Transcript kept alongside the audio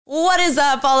What is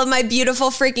up, all of my beautiful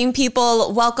freaking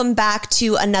people? Welcome back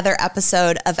to another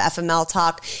episode of FML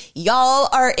Talk. Y'all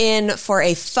are in for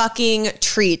a fucking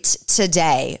treat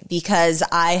today because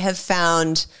I have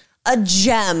found a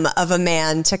gem of a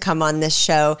man to come on this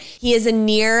show. He is a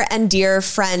near and dear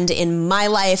friend in my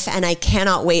life, and I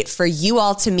cannot wait for you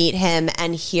all to meet him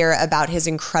and hear about his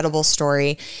incredible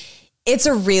story. It's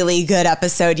a really good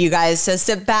episode, you guys, so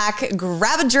sit back,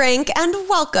 grab a drink, and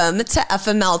welcome to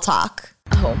FML Talk.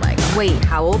 Oh my God. Wait,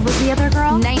 how old was the other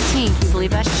girl? 19. Can you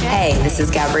believe that shit? Hey, this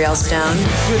is Gabrielle Stone.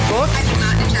 Good book. I did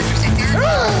not ingest or take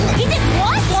that. He did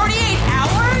what? 48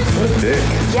 hours? What a dick.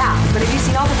 Yeah, but have you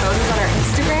seen all the photos on her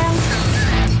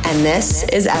Instagram? And this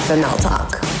is FML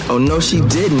Talk. Oh, no, she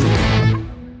didn't.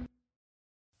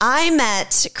 I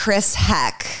met Chris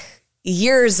Heck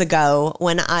years ago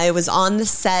when I was on the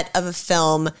set of a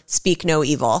film, Speak No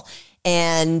Evil.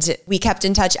 And we kept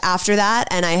in touch after that,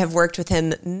 and I have worked with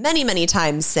him many, many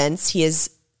times since. He is,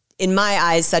 in my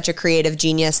eyes, such a creative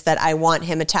genius that I want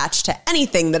him attached to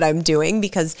anything that I'm doing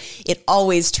because it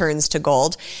always turns to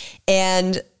gold.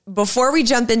 And before we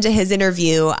jump into his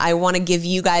interview, I want to give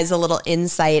you guys a little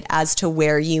insight as to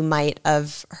where you might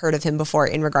have heard of him before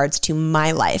in regards to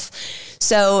my life.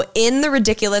 So in The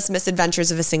Ridiculous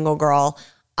Misadventures of a Single Girl,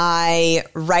 I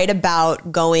write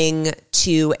about going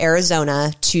to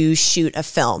Arizona to shoot a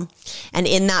film. And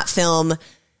in that film,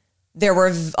 there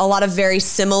were a lot of very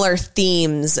similar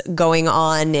themes going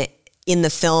on in the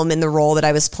film, in the role that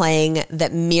I was playing,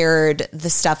 that mirrored the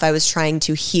stuff I was trying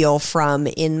to heal from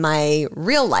in my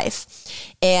real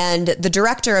life. And the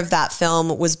director of that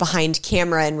film was behind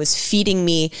camera and was feeding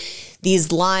me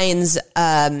these lines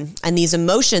and these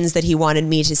emotions that he wanted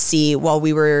me to see while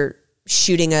we were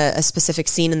shooting a specific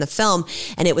scene in the film.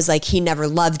 And it was like, he never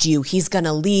loved you. He's going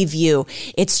to leave you.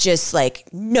 It's just like,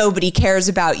 nobody cares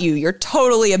about you. You're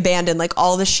totally abandoned. Like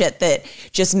all the shit that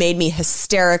just made me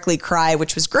hysterically cry,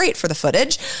 which was great for the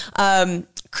footage.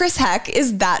 Chris Heck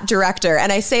is that director.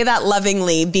 And I say that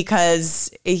lovingly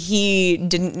because he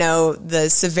didn't know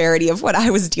the severity of what I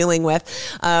was dealing with.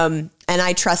 And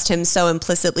I trust him so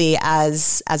implicitly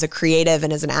as a creative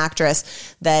and as an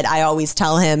actress that I always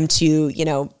tell him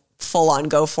to, full on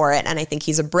go for it. And I think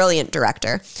he's a brilliant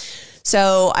director.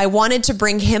 So I wanted to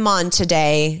bring him on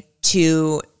today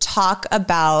to talk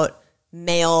about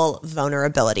male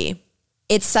vulnerability.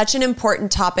 It's such an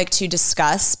important topic to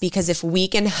discuss because if we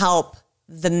can help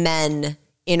the men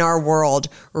in our world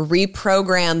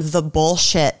reprogram the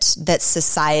bullshit that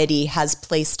society has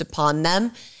placed upon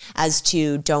them as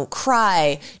to don't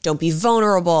cry, don't be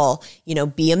vulnerable,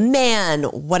 be a man,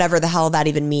 whatever the hell that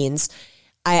even means,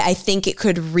 I think it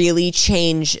could really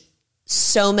change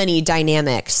so many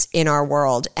dynamics in our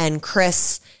world. And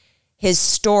Chris, his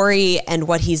story and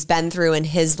what he's been through in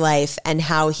his life and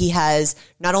how he has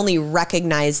not only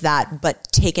recognized that, but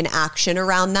taken action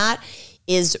around that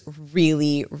is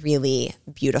really, really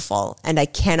beautiful. And I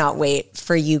cannot wait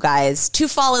for you guys to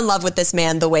fall in love with this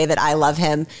man the way that I love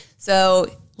him. So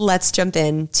let's jump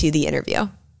into the interview.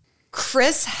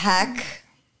 Chris Heck,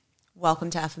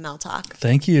 welcome to FML Talk.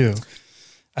 Thank you.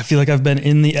 I feel like I've been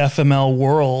in the FML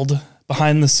world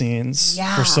behind the scenes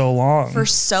for so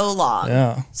long.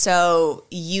 Yeah. So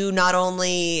you not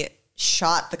only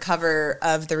shot the cover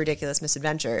of The Ridiculous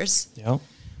Misadventures,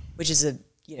 which is a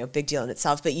big deal in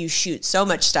itself, but you shoot so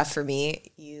much stuff for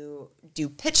me. You do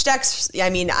pitch decks. I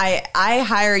mean, I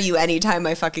hire you anytime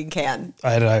I fucking can.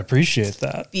 I appreciate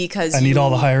that because I need all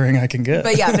the hiring I can get.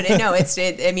 But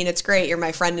it's great. You're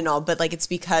my friend and all, but like, it's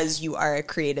because you are a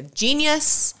creative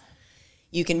genius.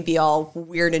 You can be all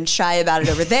weird and shy about it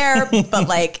over there, but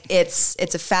like it's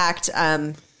a fact.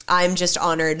 I'm just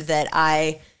honored that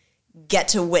I get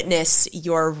to witness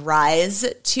your rise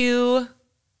to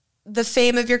the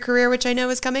fame of your career, which I know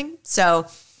is coming. So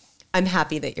I'm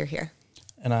happy that you're here.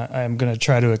 And I'm going to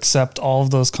try to accept all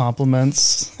of those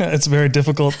compliments. It's very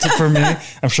difficult for me.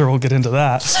 I'm sure we'll get into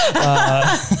that.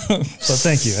 So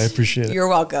thank you. I appreciate it. You're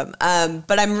welcome.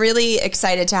 But I'm really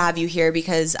excited to have you here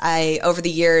because I, over the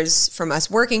years from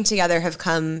us working together, have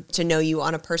come to know you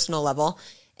on a personal level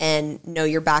and know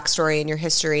your backstory and your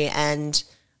history. And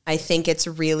I think it's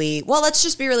really, let's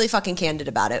just be really fucking candid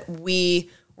about it.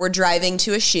 We were driving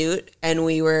to a shoot and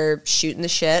we were shooting the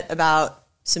shit about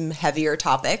some heavier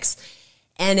topics.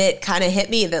 And it kind of hit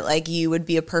me that like you would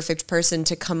be a perfect person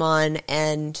to come on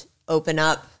and open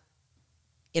up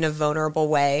in a vulnerable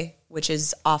way, which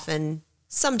is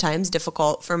sometimes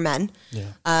difficult for men.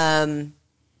 Yeah.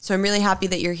 So I'm really happy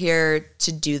that you're here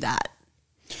to do that.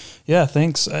 Yeah,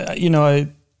 thanks. I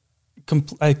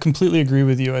completely agree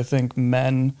with you. I think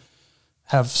men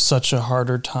have such a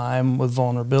harder time with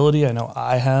vulnerability. I know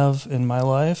I have in my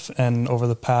life, and over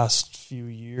the past few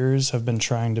years have been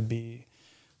trying to be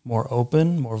more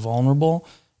open, more vulnerable,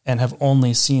 and have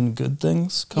only seen good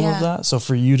things come of that. So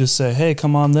for you to say, hey,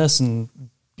 come on this and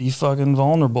be fucking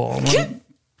vulnerable. I'm like,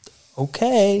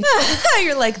 okay.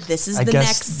 You're like, this is I the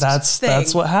guess next thing.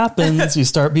 that's what happens. You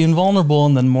start being vulnerable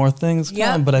and then more things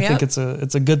come. But I think it's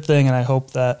a good thing, and I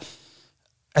hope that,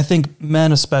 I think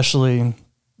men especially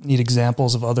need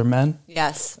examples of other men.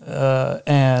 Yes.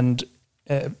 And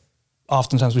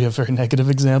oftentimes we have very negative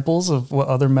examples of what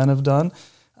other men have done.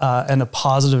 And a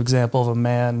positive example of a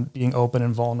man being open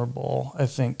and vulnerable, I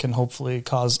think, can hopefully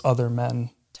cause other men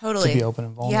to be open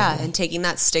and vulnerable. Yeah, and taking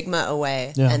that stigma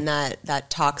away and that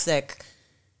toxic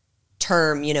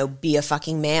term, be a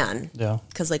fucking man. Yeah.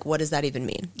 Because what does that even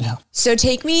mean? Yeah. So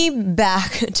take me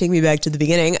back to the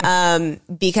beginning,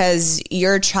 because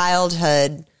your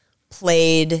childhood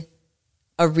played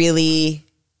a really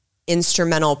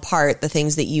instrumental part, the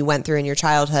things that you went through in your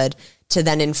childhood, to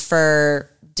then infer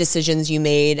decisions you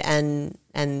made and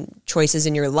choices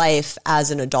in your life as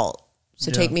an adult.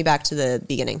 So take me back to the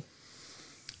beginning.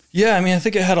 Yeah, I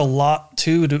think it had a lot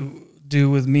to do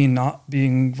with me not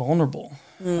being vulnerable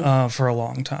for a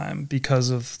long time because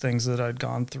of things that I'd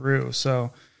gone through.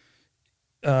 So,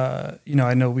 I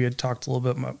know we had talked a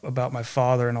little bit about my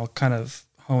father, and I'll kind of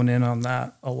hone in on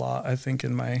that a lot, I think,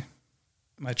 in my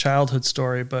childhood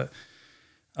story. But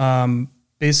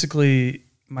basically,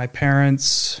 my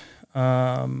parents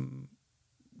got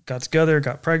together,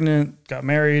 got pregnant, got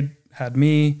married, had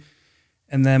me,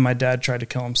 and then my dad tried to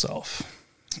kill himself.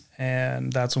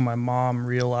 And that's when my mom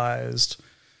realized,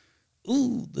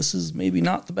 ooh, this is maybe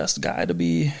not the best guy to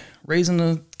be raising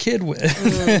a kid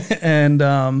with. And,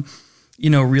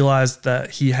 realized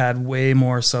that he had way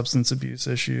more substance abuse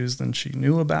issues than she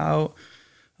knew about,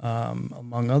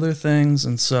 among other things.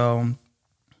 And so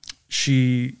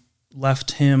she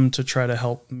left him to try to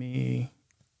help me,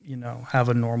 have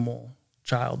a normal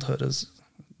childhood, as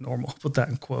normal, put that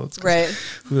in quotes. Right.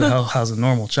 Who the hell has a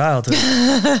normal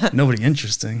childhood? Nobody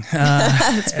interesting.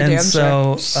 That's and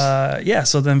so,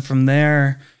 so then from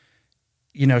there,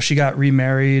 she got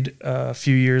remarried a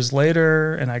few years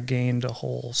later, and I gained a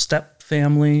whole step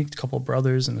family, a couple of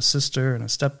brothers and a sister and a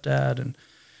stepdad.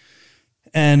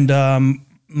 And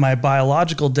my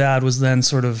biological dad was then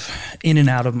sort of in and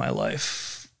out of my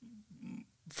life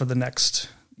for the next,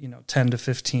 10 to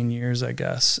 15 years, I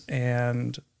guess.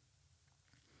 And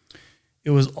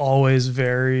it was always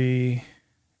very,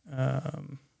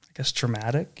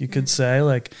 traumatic, you could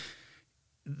say.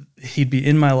 He'd be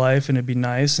in my life and it'd be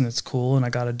nice and it's cool, and I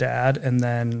got a dad, and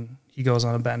then he goes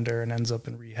on a bender and ends up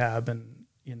in rehab, and,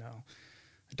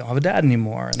 I don't have a dad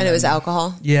anymore. And it was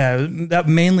alcohol? Yeah, that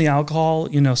mainly alcohol,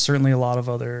 certainly a lot of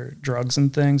other drugs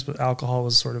and things, but alcohol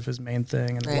was sort of his main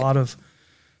thing, and a lot of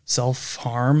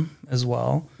self-harm as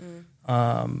well.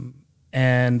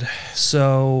 And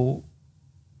so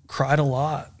cried a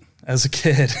lot as a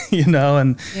kid,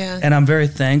 and I'm very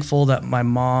thankful that my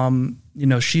mom,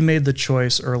 she made the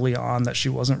choice early on that she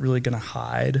wasn't really going to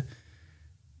hide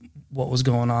what was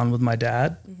going on with my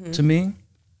dad to me,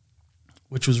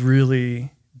 which was really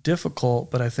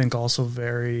difficult, but I think also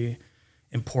very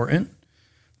important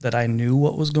that I knew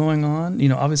what was going on.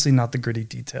 Obviously not the gritty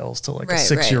details to a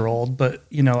 6-year-old, but,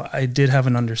 I did have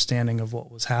an understanding of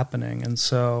what was happening. And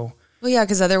so... Well, yeah,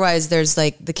 because otherwise there's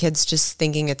the kids just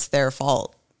thinking it's their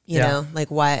fault, you know,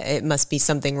 why it must be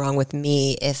something wrong with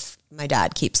me if my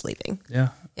dad keeps leaving. Yeah,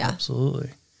 absolutely.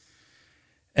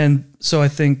 And so I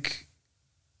think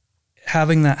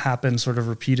having that happen sort of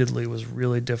repeatedly was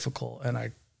really difficult. And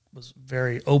I was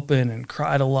very open and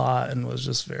cried a lot and was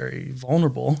just very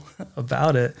vulnerable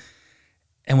about it.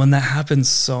 And when that happens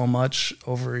so much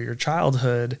over your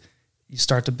childhood, you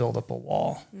start to build up a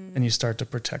wall and you start to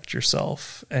protect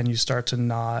yourself, and you start to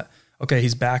not, okay,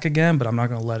 he's back again, but I'm not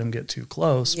going to let him get too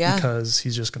close because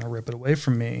he's just going to rip it away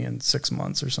from me in 6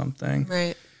 months or something.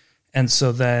 Right. And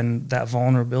so then that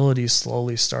vulnerability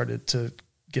slowly started to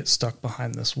get stuck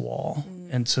behind this wall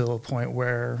until a point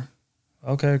where,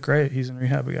 okay, great, he's in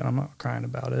rehab again, I'm not crying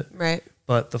about it. Right.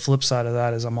 But the flip side of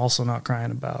that is I'm also not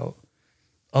crying about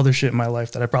other shit in my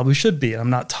life that I probably should be. And I'm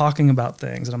not talking about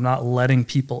things, and I'm not letting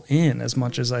people in as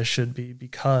much as I should be,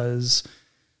 because,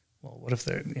 well, what if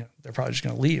they're probably just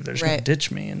going to leave? They're just going to ditch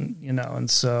me. And, and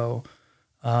so,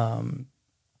 I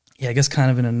guess kind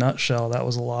of in a nutshell, that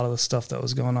was a lot of the stuff that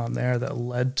was going on there that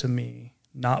led to me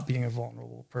not being a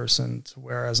vulnerable person, to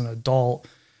where as an adult,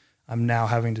 I'm now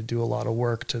having to do a lot of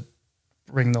work to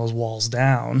bring those walls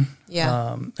down.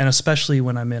 Yeah. And especially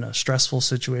when I'm in a stressful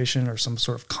situation or some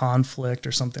sort of conflict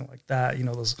or something like that,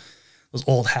 those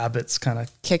old habits kind of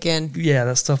Kick in. yeah,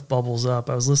 that stuff bubbles up.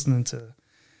 I was listening to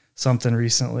something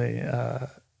recently,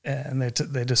 and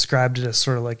they described it as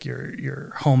sort of like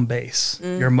your home base,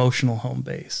 your emotional home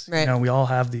base. Right. You know, we all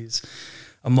have these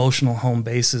emotional home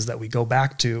bases that we go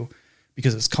back to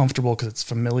because it's comfortable, because it's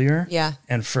familiar. Yeah.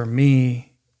 And for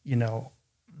me, you know,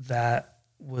 that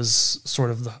was sort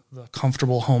of the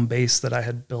comfortable home base that I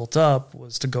had built up,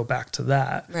 was to go back to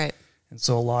that. Right. And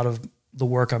so a lot of the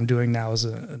work I'm doing now as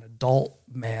an adult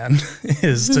man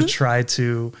is to try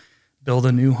to build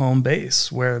a new home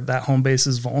base where that home base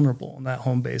is vulnerable and that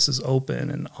home base is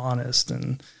open and honest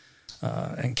and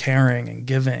caring and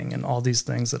giving and all these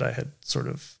things that I had sort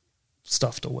of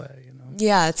stuffed away, you know?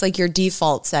 Yeah. It's like your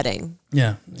default setting.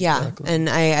 Yeah. Yeah. Exactly. And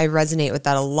I resonate with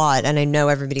that a lot. And I know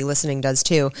everybody listening does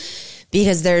too,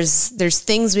 because there's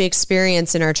things we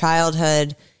experience in our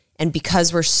childhood. And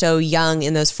because we're so young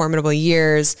in those formidable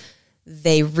years,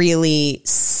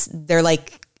 they're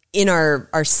like in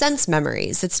our sense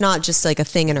memories. It's not just like a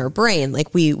thing in our brain.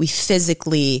 Like we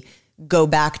physically go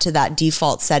back to that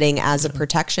default setting as a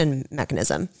protection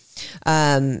mechanism.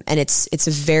 And it's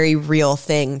a very real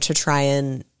thing to try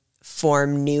and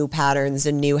form new patterns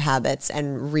and new habits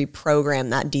and reprogram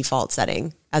that default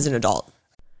setting as an adult.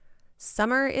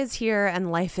 Summer is here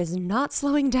and life is not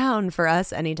slowing down for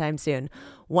us anytime soon.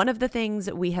 One of the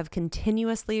things we have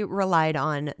continuously relied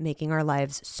on making our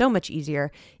lives so much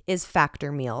easier is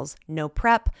Factor meals. No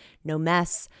prep, no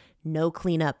mess, no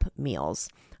cleanup meals.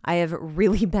 I have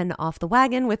really been off the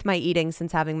wagon with my eating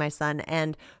since having my son,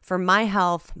 and for my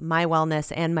health, my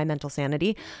wellness, and my mental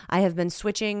sanity, I have been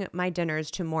switching my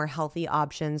dinners to more healthy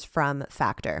options from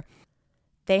Factor.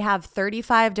 They have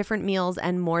 35 different meals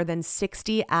and more than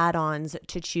 60 add-ons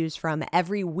to choose from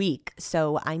every week,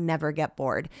 so I never get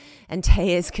bored. And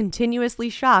Tay is continuously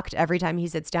shocked every time he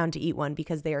sits down to eat one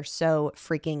because they are so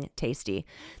freaking tasty.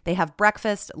 They have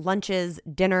breakfast, lunches,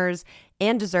 dinners,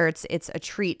 and desserts. It's a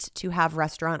treat to have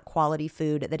restaurant quality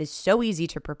food that is so easy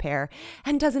to prepare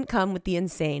and doesn't come with the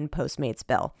insane Postmates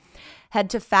bill. Head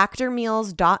to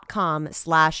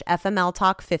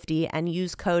factormeals.com/FMLTalk50 and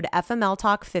use code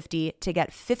FMLTalk50 to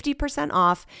get 50%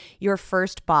 off your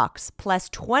first box plus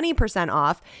 20%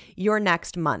 off your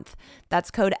next month. That's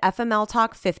code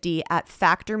FMLTalk50 at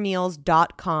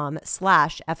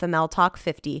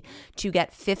factormeals.com/FMLTalk50 to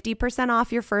get 50%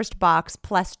 off your first box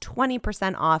plus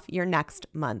 20% off your next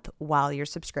month while your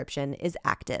subscription is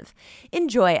active.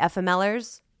 Enjoy,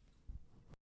 FMLers.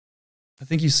 I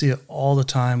think you see it all the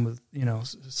time with, you know,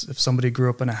 if somebody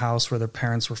grew up in a house where their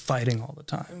parents were fighting all the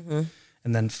time,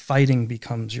 and then fighting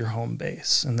becomes your home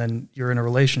base, and then you're in a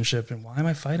relationship and why am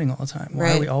I fighting all the time?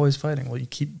 Why are we always fighting? Well,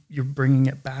 you're bringing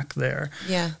it back there.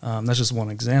 Yeah. That's just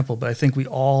one example, but I think we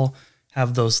all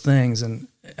have those things, and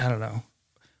I don't know,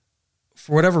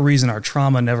 for whatever reason, our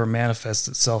trauma never manifests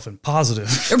itself in positive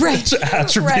attributes.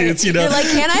 Right. You know, you're like,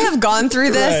 can I have gone through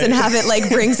this and have it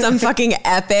like bring some fucking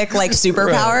epic like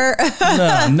superpower?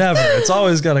 No, never. It's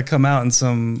always got to come out in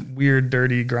some weird,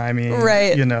 dirty, grimy,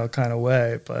 you know, kind of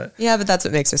way. But yeah, but that's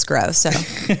what makes us grow. So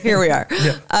here we are.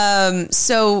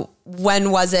 So when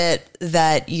was it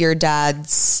that your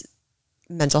dad's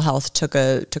mental health took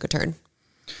a turn?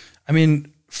 I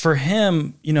mean, for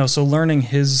him, you know, so learning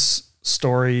his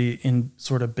story in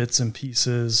sort of bits and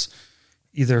pieces,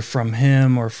 either from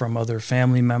him or from other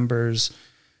family members.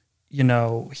 You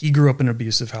know, he grew up in an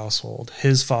abusive household.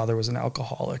 His father was an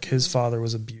alcoholic. His father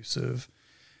was abusive.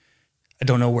 I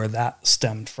don't know where that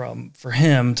stemmed from for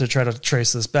him to try to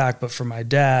trace this back, but for my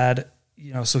dad,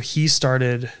 you know, so he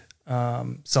started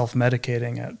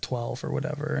self-medicating at 12 or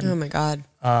whatever. And, oh my God.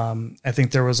 I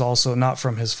think there was also, not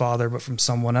from his father, but from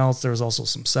someone else, there was also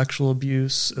some sexual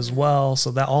abuse as well.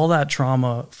 So that all that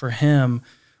trauma for him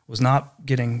was not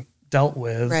getting dealt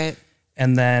with. Right.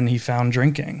 And then he found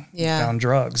drinking, Yeah. he found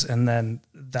drugs. And then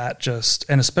that just,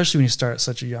 and especially when you start at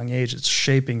such a young age, it's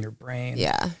shaping your brain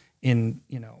in,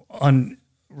 you know,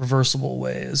 irreversible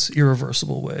ways.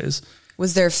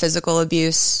 Was there physical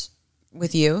abuse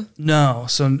with you? No.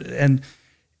 So, and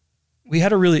we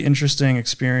had a really interesting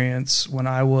experience when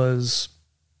I was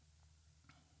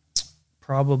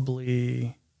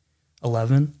probably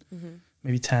 11,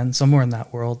 maybe 10, somewhere in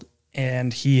that world.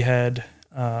 And he had,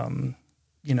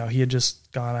 you know, he had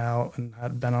just gone out and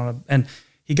had been and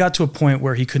he got to a point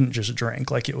where he couldn't just drink.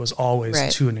 Like it was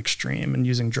always to an extreme, and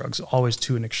using drugs always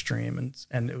to an extreme.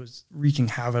 And it was wreaking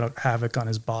havoc on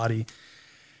his body.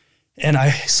 And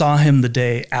I saw him the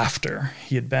day after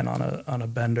he had been on a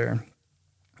bender,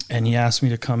 and he asked me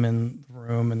to come in the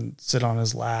room and sit on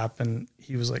his lap. And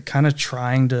he was like kind of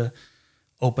trying to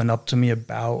open up to me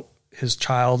about his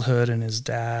childhood and his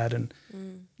dad and,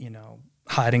 you know,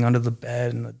 hiding under the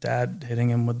bed and the dad hitting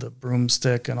him with the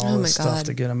broomstick and all this stuff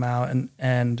to get him out.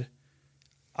 And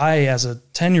I, as a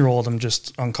 10-year-old, am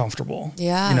just uncomfortable.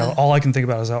 Yeah. You know, all I can think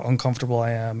about is how uncomfortable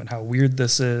I am and how weird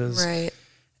this is. Right.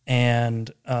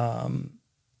 And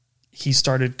he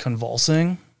started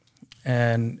convulsing,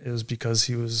 and it was because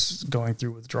he was going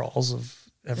through withdrawals of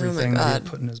everything that he had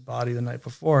put in his body the night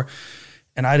before.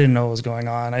 And I didn't know what was going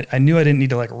on. I knew I didn't need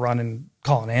to like run and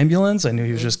call an ambulance. I knew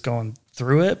he was just going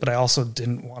through it, but I also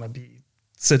didn't want to be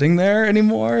sitting there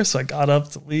anymore. So I got up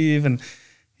to leave, and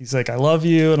he's like, I love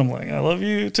you. And I'm like, I love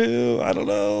you too. I don't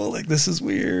know. Like, this is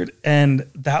weird. And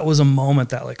that was a moment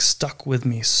that like stuck with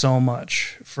me so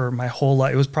much for my whole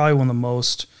life. It was probably one of the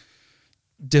most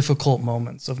difficult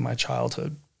moments of my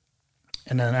childhood.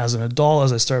 And then as an adult,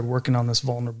 as I started working on this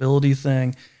vulnerability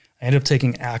thing, I ended up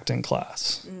taking acting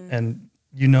class. And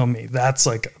you know me, that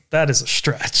is a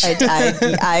stretch.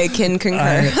 I can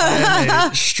concur.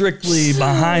 I'm a strictly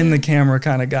behind the camera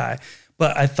kind of guy.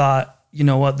 But I thought, you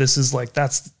know what, this is like,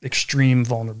 that's extreme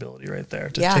vulnerability right there,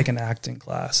 to take an acting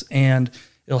class. And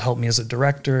it'll help me as a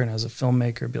director and as a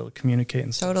filmmaker be able to communicate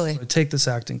and stuff. Totally. So I take this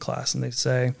acting class, and they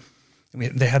say,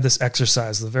 they had this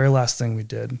exercise, the very last thing we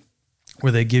did,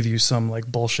 where they give you some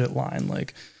like bullshit line,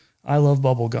 like, I love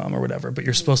bubblegum or whatever, but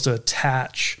you're supposed to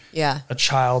attach a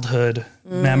childhood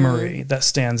memory that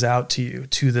stands out to you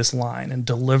to this line and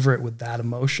deliver it with that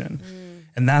emotion.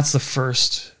 And that's the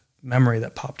first memory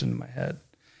that popped into my head.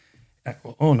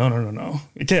 Oh, no.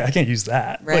 I can't use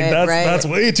that. Right, that's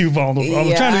way too vulnerable.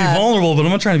 I'm trying to be vulnerable, but I'm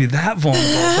not trying to be that vulnerable.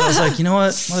 So I was like, you know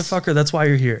what, motherfucker, that's why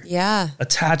you're here. Yeah.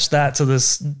 Attach that to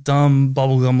this dumb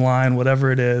bubblegum line,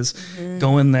 whatever it is,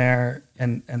 go in there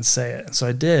and say it. And so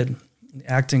I did. The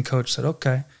acting coach said,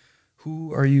 okay,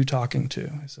 who are you talking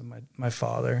to? I said, my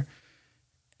father.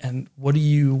 And what do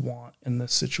you want in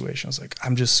this situation? I was like,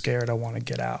 I'm just scared. I want to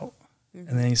get out. And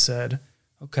then he said,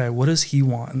 okay, what does he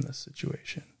want in this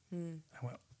situation? I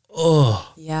went,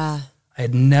 oh. Yeah. I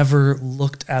had never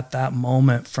looked at that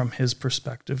moment from his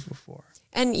perspective before.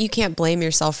 And you can't blame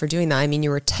yourself for doing that. I mean, you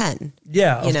were 10.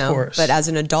 Yeah, of course. But as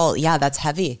an adult, that's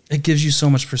heavy. It gives you so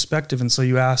much perspective. And so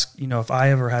you ask, if I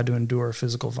ever had to endure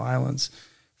physical violence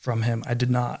from him, I did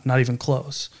not even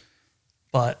close.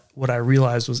 But what I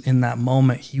realized was in that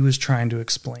moment, he was trying to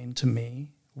explain to me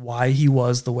why he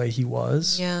was the way he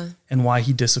was and why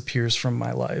he disappears from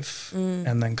my life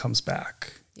and then comes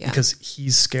back. Yeah. Because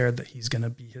he's scared that he's going to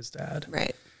be his dad.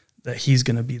 Right. That he's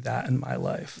going to be that in my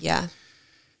life. Yeah.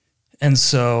 And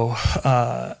so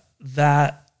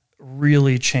that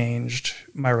really changed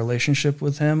my relationship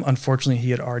with him. Unfortunately,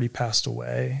 he had already passed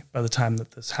away by the time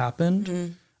that this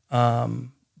happened.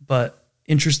 But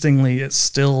interestingly, it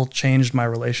still changed my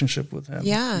relationship with him.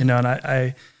 Yeah. And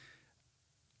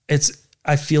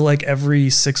I feel like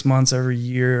every 6 months, every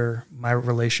year, my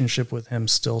relationship with him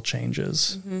still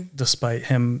changes, despite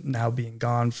him now being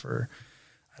gone for,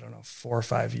 4 or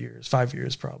 5 years, 5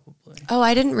 years probably. Oh,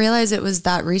 I didn't realize it was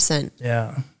that recent.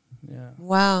 Yeah.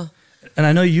 Wow. And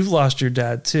I know you've lost your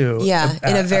dad too. Yeah,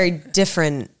 in a very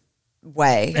different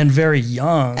way. And very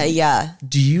young. Yeah.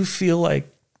 Do you feel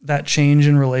like that change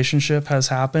in relationship has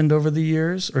happened over the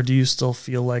years, or do you still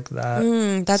feel like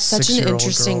that? That's such an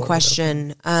interesting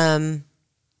question.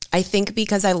 I think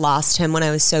because I lost him when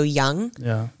I was so young,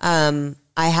 I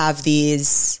have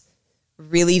these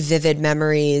really vivid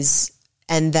memories,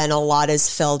 and then a lot is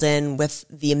filled in with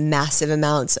the massive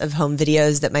amounts of home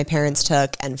videos that my parents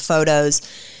took and photos.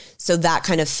 So that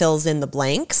kind of fills in the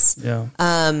blanks. Yeah.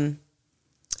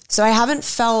 So I haven't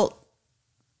felt,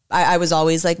 I was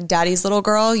always like daddy's little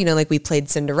girl, like we played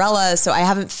Cinderella. So I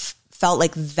haven't felt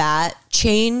like that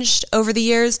changed over the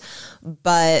years,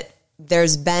 but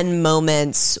there's been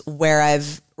moments where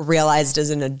I've realized as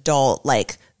an adult,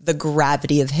 like the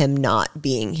gravity of him not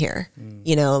being here,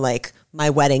 like my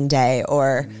wedding day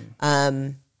or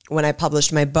when I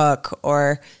published my book,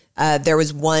 or there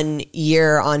was one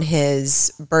year on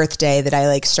his birthday that I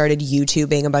like started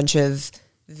YouTubing a bunch of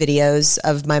videos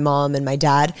of my mom and my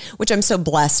dad, which I'm so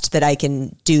blessed that I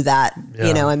can do that.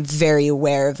 Yeah. I'm very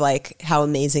aware of like how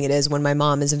amazing it is when my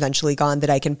mom is eventually gone that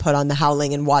I can put on The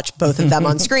Howling and watch both of them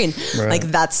on screen. Right. Like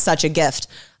that's such a gift.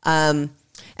 And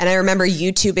I remember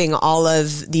YouTubing all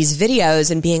of these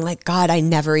videos and being like, God, I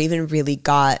never even really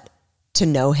got to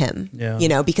know him,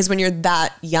 because when you're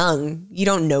that young, you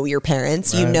don't know your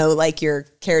parents, right. Like your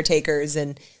caretakers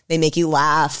and they make you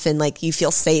laugh and like you feel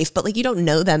safe, but like you don't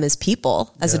know them as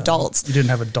people, as adults. You didn't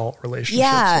have adult relationships.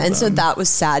 Yeah. And so that was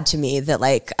sad to me that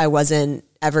like I wasn't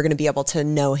ever going to be able to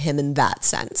know him in that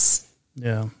sense.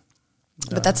 Yeah.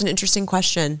 But that's an interesting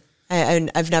question.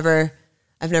 I've never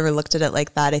looked at it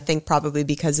like that. I think probably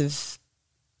because of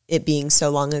it being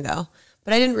so long ago.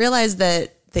 But I didn't realize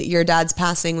that your dad's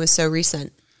passing was so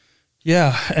recent.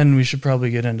 Yeah, and we should probably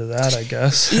get into that, I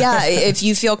guess. Yeah, if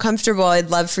you feel comfortable, I'd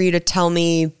love for you to tell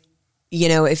me,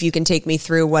 if you can take me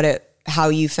through how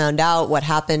you found out, what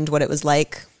happened, what it was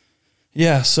like.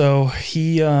 Yeah, so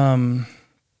he had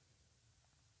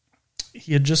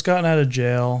just gotten out of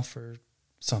jail for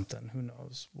something, who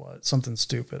knows what, something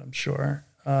stupid, I'm sure.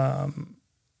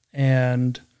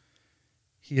 And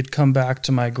he had come back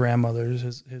to my grandmother's,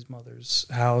 his mother's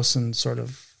house and sort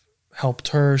of helped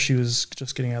her. She was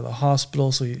just getting out of the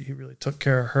hospital, so he really took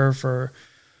care of her for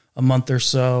a month or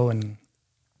so. And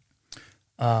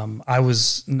I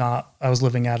was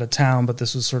living out of town, but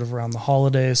this was sort of around the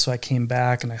holidays, so I came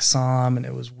back and I saw him, and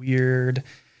it was weird.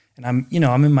 And I'm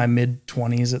in my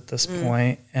mid-20s at this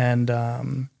point, and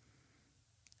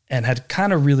had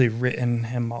kind of really written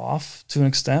him off to an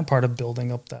extent. Part of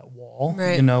building up that wall,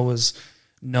 right, was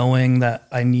knowing that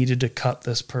I needed to cut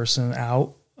this person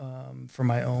out for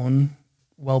my own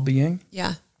well-being.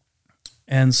 Yeah.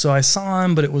 And so I saw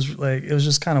him, but it was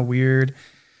just kind of weird.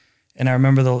 And I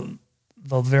remember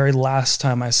the very last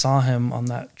time I saw him on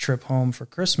that trip home for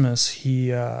Christmas, he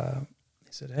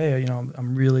said, "Hey,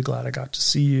 I'm really glad I got to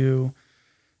see you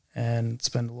and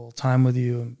spend a little time with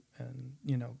you." And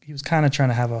he was kind of trying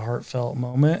to have a heartfelt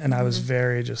moment. And I was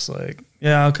very just like,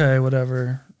 yeah, okay,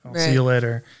 whatever. I'll see you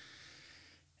later.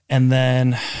 And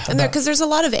then, because there's a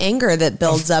lot of anger that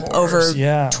builds up over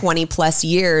 20 plus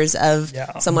years of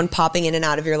someone popping in and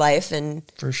out of your life, and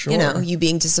for sure, you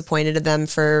being disappointed at them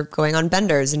for going on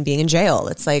benders and being in jail.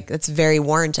 It's like, it's very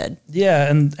warranted.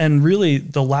 Yeah. And really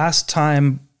the last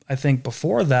time, I think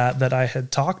before that I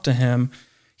had talked to him,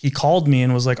 he called me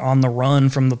and was like on the run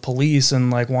from the police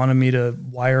and like wanted me to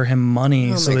wire him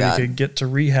money so that he could get to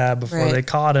rehab before they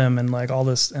caught him, and like all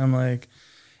this. And I'm like,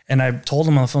 and I told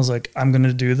him on the phone, I was like, I'm going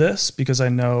to do this because I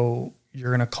know you're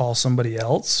going to call somebody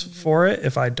else for it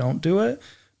if I don't do it,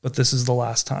 but this is the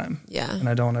last time. Yeah. And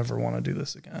I don't ever want to do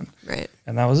this again. Right.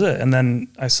 And that was it. And then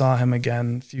I saw him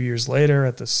again a few years later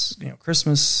at this,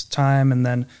 Christmas time. And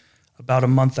then about a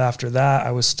month after that,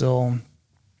 I was still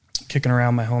kicking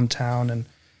around my hometown, and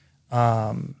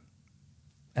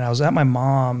I was at my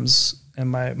mom's, and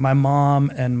my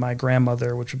mom and my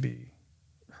grandmother, which would be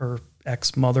her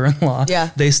ex-mother-in-law,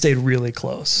 they stayed really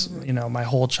close. My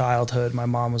whole childhood, my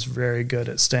mom was very good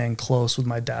at staying close with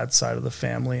my dad's side of the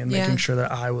family and making sure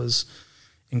that I was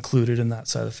included in that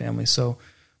side of the family. So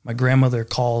my grandmother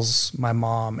calls my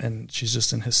mom, and she's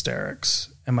just in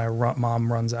hysterics. And my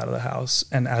mom runs out of the house.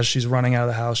 And as she's running out of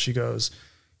the house, she goes,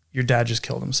 "Your dad just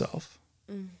killed himself."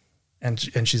 And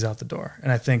she's out the door.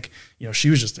 And I think,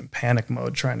 she was just in panic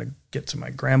mode trying to get to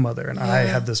my grandmother. And I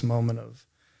had this moment of,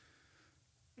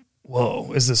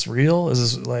 whoa, is this real? Is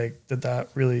this like, did that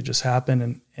really just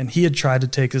happen? And he had tried to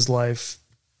take his life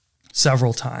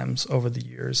several times over the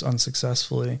years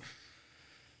unsuccessfully.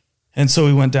 And so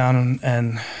we went down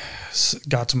and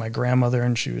got to my grandmother,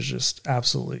 and she was just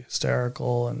absolutely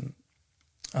hysterical. And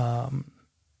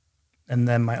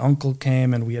then my uncle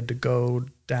came, and we had to go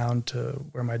down to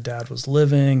where my dad was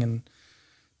living and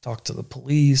talk to the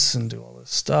police and do all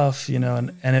this stuff,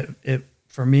 and it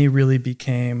for me really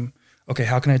became, okay,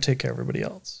 how can I take care of everybody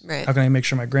else? Right. How can I make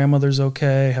sure my grandmother's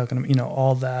okay? How can I,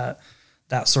 all that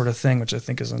sort of thing, which I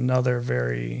think is another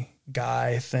very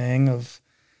guy thing of,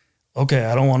 okay,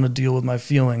 I don't want to deal with my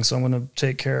feelings, so I'm going to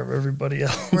take care of everybody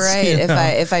else. Right.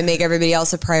 If I make everybody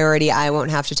else a priority, I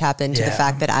won't have to tap into the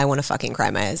fact that I want to fucking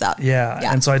cry my eyes out. Yeah.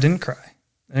 And so I didn't cry.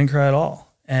 I didn't cry at all.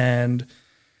 And,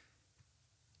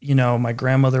 my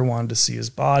grandmother wanted to see his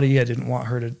body. I didn't want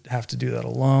her to have to do that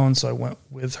alone. So I went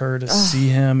with her to see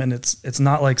him. And it's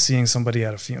not like seeing somebody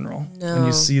at a funeral. No. When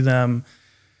you see them,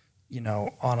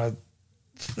 on a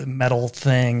metal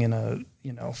thing in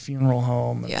a, funeral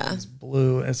home. And it's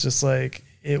blue. It's just like,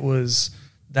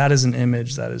 that is an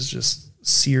image that is just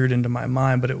seared into my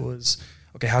mind. But it was,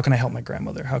 okay, how can I help my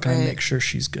grandmother? How can I make sure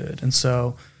she's good? And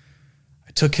so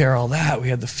I took care of all that. We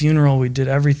had the funeral. We did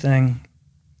everything.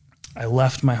 I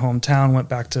left my hometown, went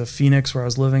back to Phoenix where I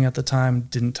was living at the time,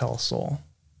 didn't tell a soul,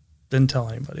 didn't tell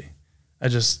anybody.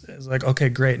 It was like, okay,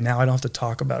 great. Now I don't have to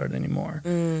talk about it anymore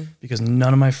because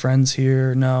none of my friends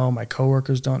here know, my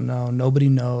coworkers don't know, nobody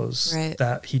knows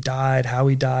that he died, how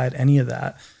he died, any of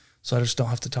that. So I just don't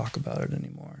have to talk about it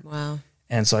anymore. Wow.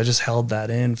 And so I just held that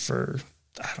in for,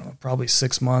 I don't know, probably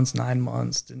 6 months, 9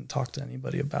 months, didn't talk to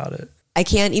anybody about it. I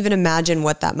can't even imagine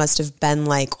what that must have been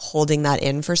like holding that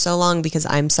in for so long, because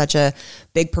I'm such a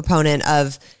big proponent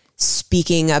of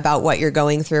speaking about what you're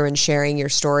going through and sharing your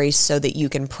story so that you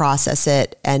can process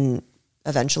it and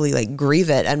eventually like grieve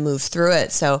it and move through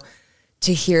it. So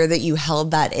to hear that you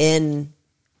held that in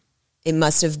it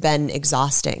must have been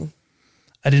exhausting.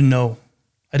 I didn't know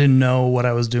what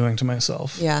I was doing to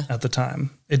myself at the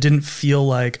time. It didn't feel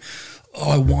like,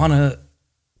 I want to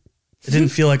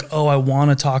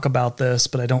talk about this,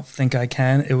 but I don't think I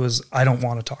can. It was, I don't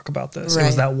want to talk about this. It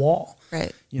was that wall,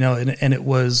 right? And it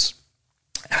was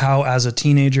how, as a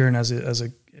teenager and as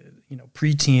a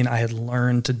preteen, I had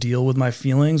learned to deal with my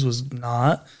feelings was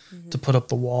not to put up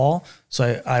the wall.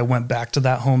 So I went back to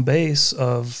that home base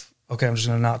of, okay, I'm just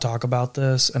going to not talk about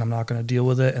this and I'm not going to deal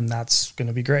with it. And that's going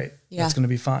to be great. Yeah. That's going to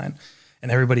be fine.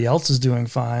 And everybody else is doing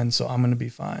fine. So I'm going to be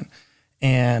fine.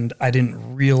 And I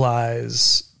didn't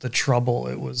realize the trouble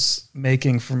it was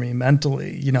making for me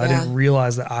mentally. I didn't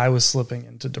realize that I was slipping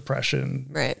into depression,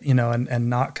 right? And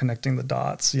not connecting the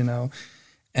dots,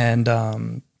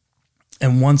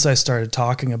 and once I started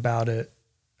talking about it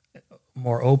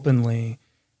more openly,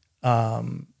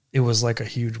 it was like a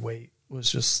huge weight was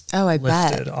just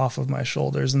lifted off of my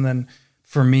shoulders. And then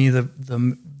for me,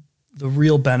 the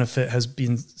real benefit has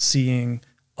been seeing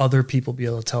other people be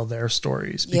able to tell their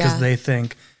stories because they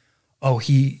think, oh,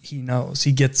 he knows,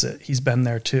 he gets it. He's been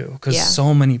there too. Because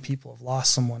so many people have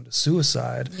lost someone to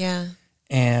suicide. Yeah.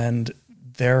 And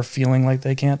they're feeling like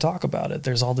they can't talk about it.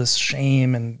 There's all this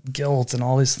shame and guilt and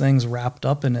all these things wrapped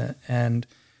up in it. And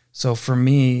so for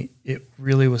me, it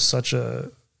really was such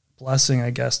a blessing,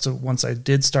 I guess, to once I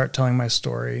did start telling my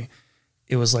story,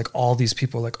 it was like all these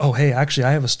people were like, oh, hey, actually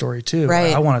I have a story too.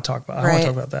 Right. I want to talk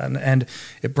about that. And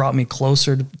it brought me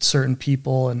closer to certain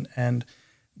people and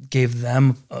gave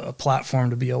them a platform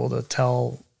to be able to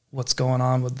tell what's going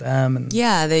on with them. And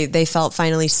they felt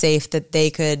finally safe that they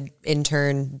could in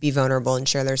turn be vulnerable and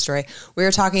share their story. We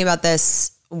were talking about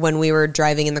this when we were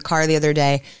driving in the car the other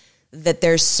day, that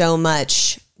there's so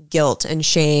much guilt and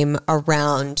shame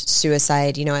around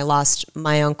suicide. I lost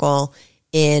my uncle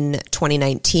in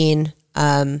 2019,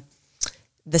 the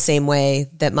same way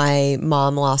that my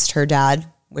mom lost her dad,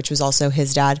 which was also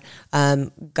his dad,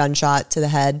 gunshot to the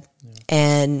head.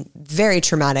 And very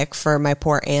traumatic for my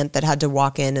poor aunt that had to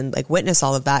walk in and witness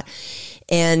all of that.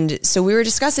 And so we were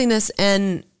discussing this,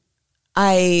 and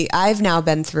I've now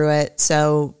been through it.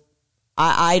 So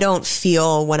I don't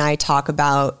feel, when I talk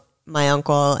about my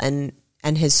uncle and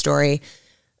his story,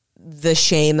 the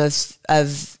shame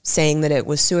of saying that it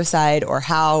was suicide or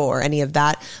how or any of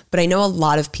that. But I know a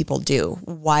lot of people do.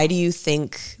 Why do you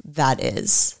think that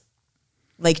is?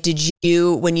 Did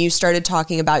you, when you started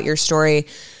talking about your story,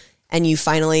 and you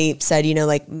finally said,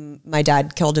 my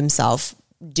dad killed himself,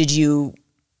 did you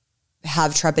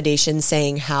have trepidation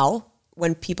saying how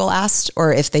when people asked,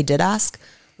 or if they did ask?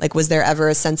 Was there ever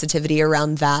a sensitivity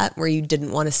around that where you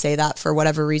didn't want to say that for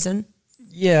whatever reason?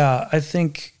 Yeah, I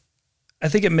think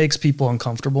it makes people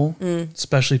uncomfortable,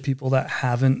 especially people that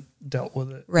haven't dealt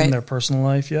with it in their personal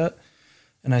life yet.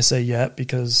 And I say yet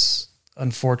because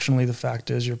unfortunately the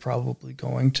fact is you're probably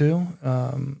going to.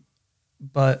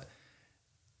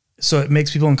 So it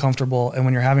makes people uncomfortable. And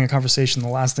when you're having a conversation, the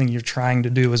last thing you're trying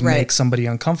to do is make somebody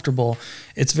uncomfortable.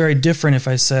 It's very different if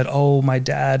I said, oh, my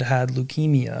dad had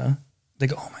leukemia. They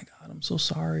go, oh my God, I'm so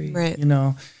sorry. Right.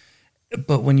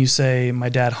 But when you say my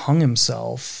dad hung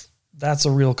himself, that's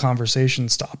a real conversation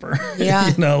stopper.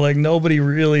 Yeah. Nobody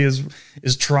really is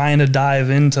trying to dive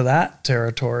into that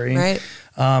territory. Right.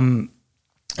 And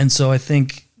so I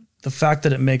think the fact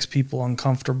that it makes people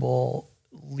uncomfortable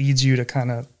leads you to kind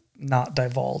of not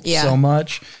divulge so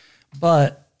much,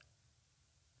 but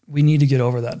we need to get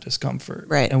over that discomfort.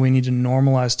 Right. And we need to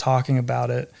normalize talking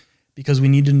about it, because we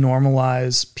need to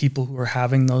normalize people who are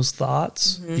having those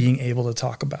thoughts being able to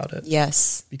talk about it.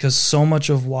 Yes. Because so much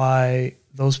of why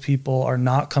those people are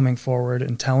not coming forward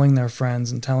and telling their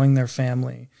friends and telling their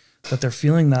family that they're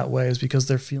feeling that way is because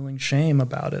they're feeling shame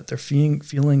about it. They're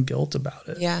feeling guilt about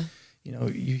it. Yeah.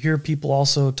 You hear people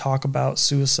also talk about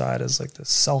suicide as this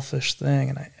selfish thing.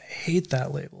 And I hate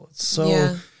that label. It's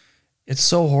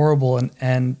so horrible.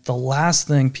 And the last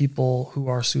thing people who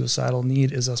are suicidal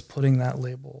need is us putting that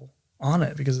label on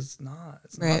it, because it's not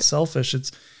selfish.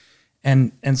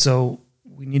 And so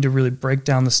we need to really break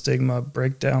down the stigma,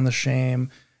 break down the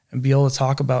shame, and be able to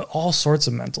talk about all sorts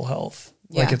of mental health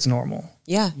like it's normal.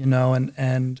 Yeah.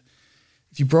 And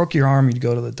if you broke your arm, you'd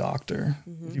go to the doctor.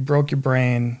 If you broke your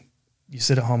brain, you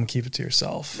sit at home and keep it to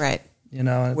yourself. Right.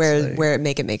 Where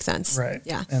it make sense. Right.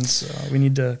 Yeah. And so we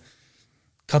need to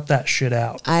cut that shit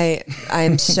out.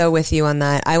 I'm so with you on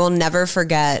that. I will never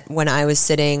forget when I was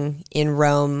sitting in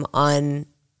Rome on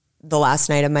the last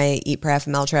night of my Eat, Pray,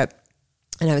 FML trip,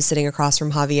 and I was sitting across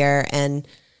from Javier, and,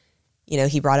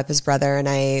 he brought up his brother, and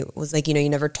I was like, you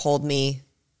never told me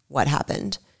what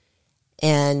happened.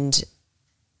 And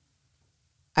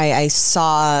I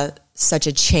saw such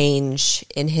a change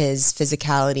in his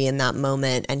physicality in that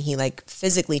moment. And he like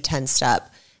physically tensed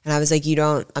up. And I was like,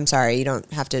 I'm sorry, you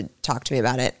don't have to talk to me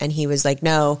about it. And he was like,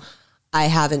 no, I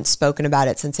haven't spoken about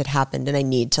it since it happened. And I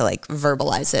need to like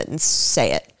verbalize it and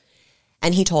say it.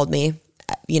 And he told me,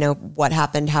 what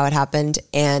happened, how it happened.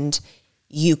 And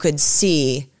you could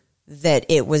see that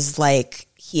it was like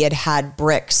he had had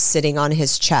bricks sitting on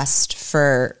his chest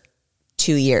for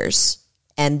 2 years.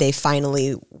 And they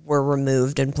finally were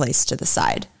removed and placed to the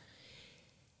side.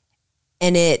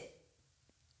 And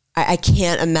I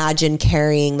can't imagine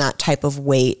carrying that type of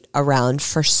weight around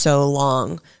for so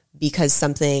long because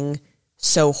something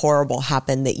so horrible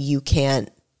happened that you can't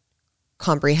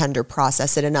comprehend or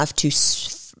process it enough to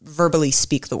verbally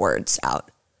speak the words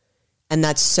out. And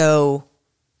that's so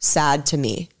sad to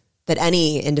me that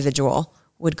any individual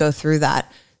would go through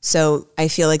that. So I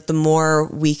feel like the more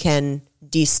we can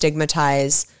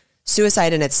destigmatize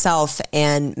suicide in itself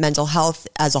and mental health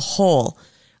as a whole,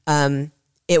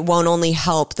 it won't only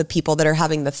help the people that are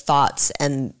having the thoughts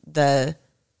and the,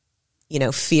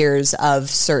 fears of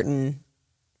certain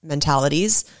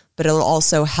mentalities, but it'll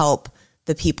also help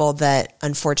the people that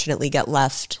unfortunately get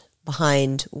left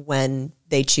behind when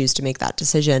they choose to make that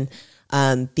decision,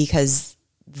 because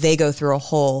they go through a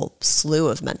whole slew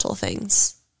of mental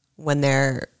things when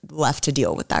they're left to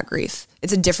deal with that grief.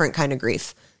 It's a different kind of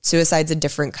grief. Suicide's a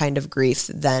different kind of grief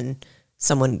than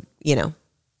someone,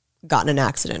 got in an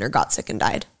accident or got sick and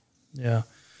died. Yeah.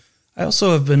 I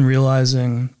also have been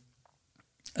realizing,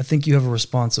 I think you have a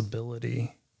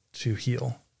responsibility to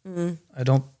heal.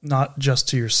 Mm-hmm. Not just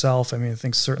to yourself. I mean, I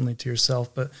think certainly to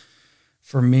yourself, but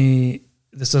for me,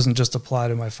 this doesn't just apply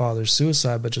to my father's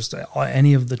suicide, but just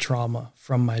any of the trauma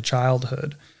from my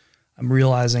childhood. I'm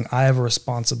realizing I have a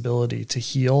responsibility to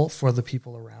heal for the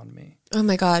people around me. Oh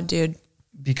my God, dude.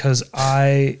 Because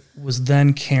I was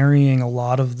then carrying a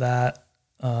lot of that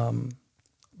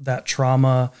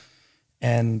trauma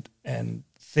and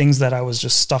things that I was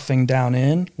just stuffing down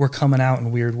in were coming out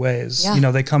in weird ways.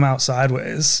 Yeah. They come out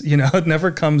sideways. It never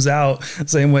comes out the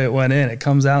same way it went in. It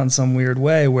comes out in some weird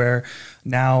way where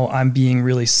now I'm being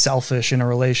really selfish in a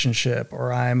relationship,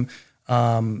 or I'm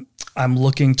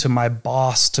looking to my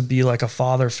boss to be like a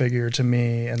father figure to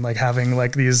me, and like having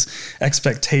like these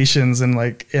expectations and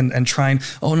like, and trying,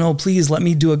 oh no, please let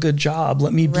me do a good job.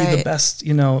 Let me be the best,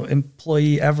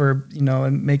 employee ever,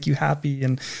 and make you happy.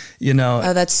 And,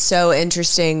 Oh, that's so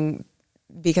interesting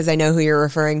because I know who you're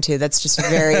referring to. That's just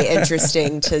very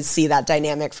interesting to see that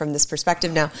dynamic from this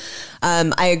perspective. Now,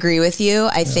 I agree with you.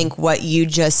 I think what you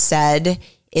just said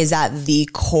is at the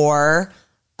core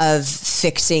of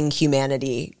fixing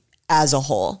humanity as a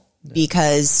whole,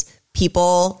 because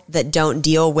people that don't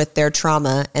deal with their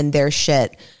trauma and their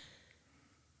shit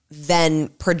then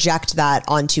project that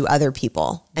onto other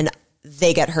people and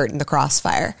they get hurt in the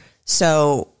crossfire.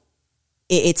 So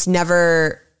it's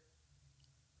never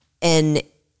an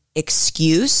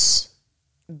excuse,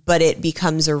 but it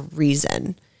becomes a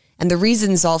reason. And the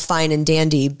reason's all fine and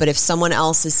dandy, but if someone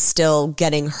else is still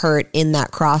getting hurt in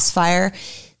that crossfire,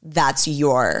 that's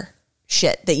your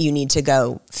shit that you need to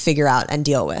go figure out and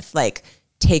deal with. Like,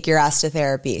 take your ass to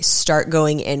therapy, start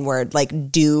going inward,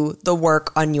 like do the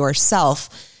work on yourself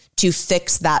to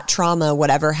fix that trauma,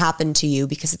 whatever happened to you,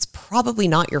 because it's probably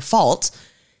not your fault,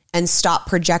 and stop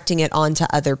projecting it onto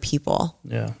other people.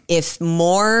 Yeah. If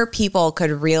more people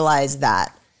could realize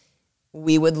that,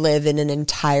 we would live in an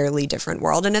entirely different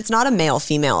world. And it's not a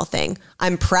male-female thing.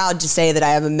 I'm proud to say that I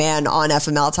have a man on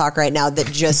FML Talk right now that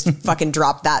just fucking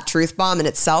dropped that truth bomb in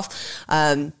itself.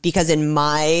 Because in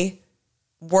my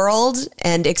world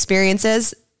and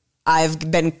experiences,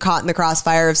 I've been caught in the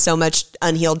crossfire of so much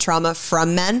unhealed trauma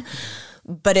from men.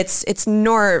 But it's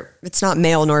not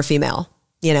male nor female.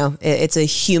 It's a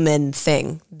human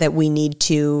thing that we need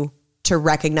to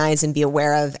recognize and be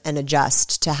aware of and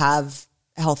adjust to have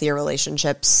healthier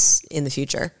relationships in the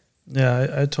future. Yeah,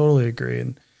 I totally agree.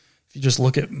 And if you just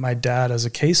look at my dad as a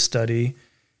case study,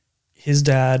 his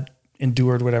dad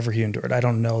endured whatever he endured. I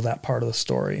don't know that part of the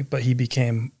story, but he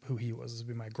became who he was. This would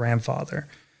be my grandfather.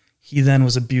 He then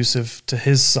was abusive to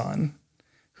his son,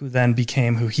 who then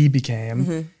became who he became.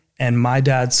 Mm-hmm. And my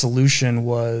dad's solution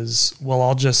was, well,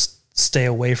 I'll just stay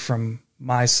away from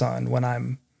my son when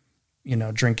I'm,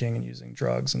 drinking and using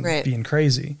drugs and being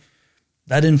crazy.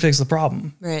 That didn't fix the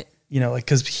problem. Right.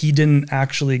 Because he didn't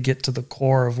actually get to the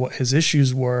core of what his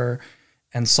issues were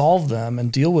and solve them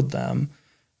and deal with them.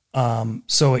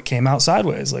 So it came out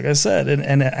sideways, like I said,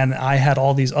 and I had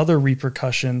all these other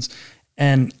repercussions,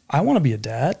 and I want to be a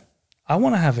dad. I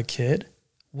want to have a kid.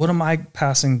 What am I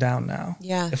passing down now?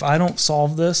 Yeah. If I don't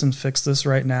solve this and fix this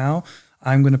right now,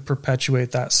 I'm going to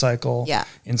perpetuate that cycle Yeah.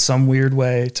 in some weird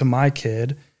way to my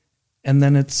kid. And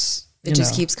then it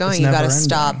just keeps going. You got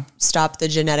to stop the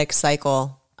genetic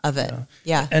cycle of it.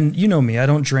 Yeah. And you know me, I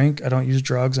don't drink. I don't use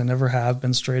drugs. I never have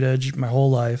been straight edge my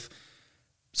whole life.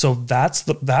 So that's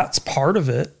part of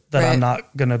it that Right. I'm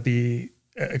not going to be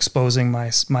exposing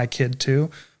my kid to.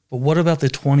 But what about the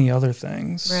 20 other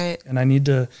things? Right. And I need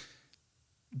to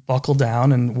buckle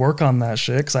down and work on that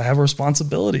shit because I have a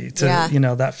responsibility to,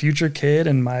 that future kid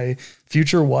and my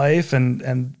future wife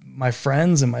and my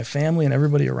friends and my family and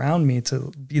everybody around me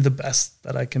to be the best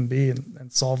that I can be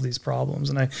and solve these problems.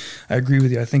 And I agree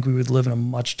with you. I think we would live in a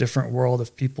much different world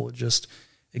if people would just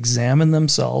examine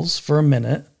themselves for a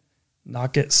minute,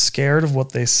 not get scared of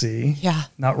what they see,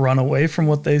 not run away from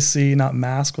what they see, not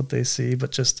mask what they see,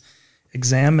 but just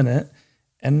examine it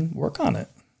and work on it.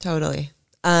 Totally.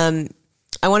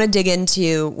 I want to dig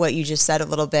into what you just said a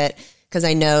little bit because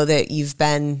I know that you've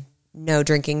been no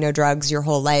drinking, no drugs your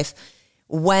whole life.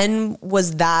 When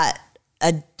was that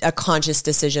a conscious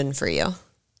decision for you?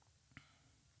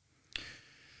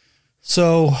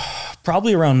 So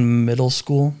probably around middle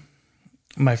school,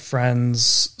 my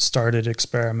friends started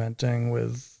experimenting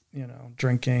with,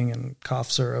 drinking and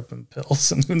cough syrup and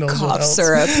pills and who knows what else.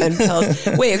 Syrup and pills.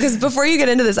 Wait, because before you get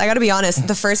into this, I got to be honest.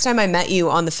 The first time I met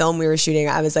you on the film we were shooting,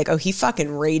 I was like, oh, he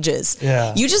fucking rages.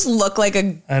 Yeah. You just look like a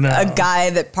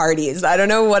guy that parties. I don't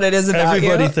know what it is about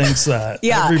Everybody you. thinks that.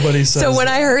 Yeah. Everybody says So when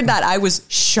that. I heard that, I was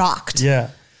shocked. Yeah.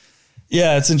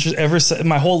 Yeah, it's interesting.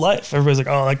 My whole life, everybody's like,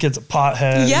 oh, that kid's a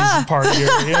pothead. Yeah. He's a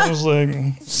partier. I was like,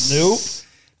 nope.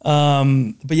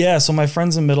 But yeah, so my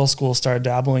friends in middle school started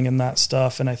dabbling in that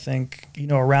stuff. And I think,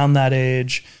 around that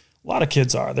age, a lot of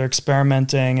kids they're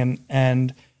experimenting.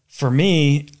 And for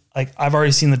me, like I've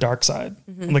already seen the dark side.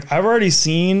 Mm-hmm. Like I've already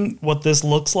seen what this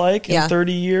looks like in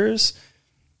 30 years.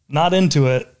 Not into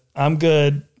it. I'm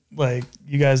good. Like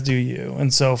you guys do you.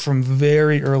 And so from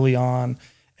very early on,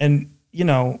 and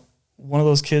one of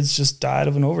those kids just died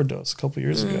of an overdose a couple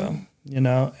years ago,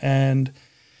 and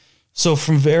so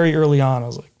from very early on, I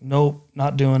was like, nope,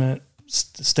 not doing it,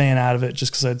 staying out of it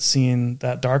just because I'd seen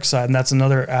that dark side. And that's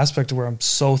another aspect of where I'm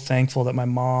so thankful that my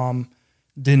mom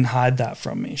didn't hide that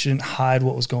from me. She didn't hide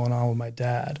what was going on with my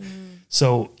dad.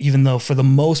 So even though for the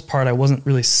most part, I wasn't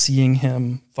really seeing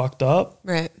him fucked up,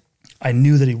 Right. I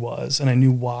knew that he was, and I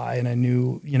knew why. And I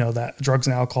knew, that drugs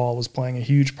and alcohol was playing a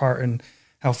huge part in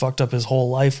how fucked up his whole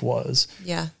life was.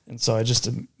 Yeah. And so I just,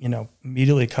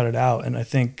 immediately cut it out. And I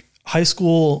think high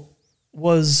school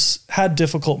had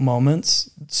difficult moments,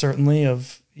 certainly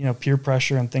of, peer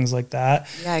pressure and things like that.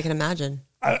 Yeah, I can imagine.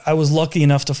 I was lucky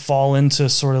enough to fall into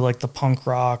sort of like the punk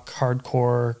rock,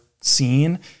 hardcore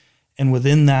scene. And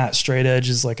within that, straight edge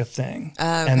is like a thing.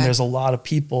 Okay. And there's a lot of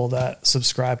people that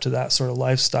subscribe to that sort of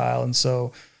lifestyle. And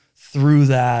so through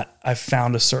that, I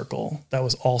found a circle that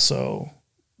was also,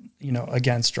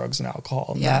 against drugs and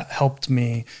alcohol. And that helped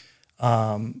me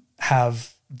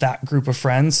have that group of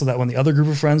friends, so that when the other group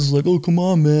of friends was like, oh, come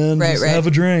on, man, just have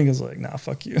a drink. I was like, nah,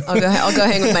 fuck you. I'll go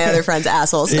hang with my other friends'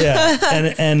 assholes. Yeah.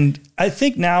 And I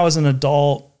think now as an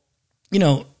adult,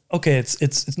 okay,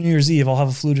 it's New Year's Eve. I'll have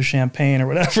a flute of champagne or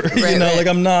whatever, Right. like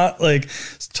I'm not like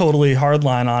totally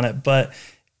hardline on it, but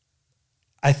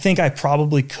I think I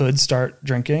probably could start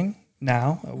drinking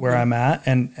now where I'm at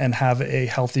and have a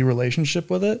healthy relationship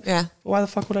with it. Yeah. But why the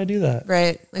fuck would I do that?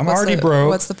 Right. Like, I'm already broke.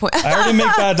 What's the point? I already make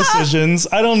bad decisions.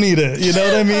 I don't need it. You know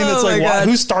what I mean? It's like,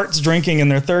 who starts drinking in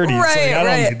their 30s? Right, like, I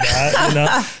don't need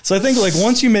that, So I think like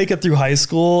once you make it through high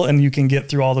school and you can get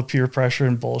through all the peer pressure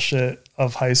and bullshit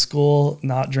of high school,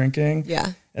 not drinking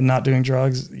and not doing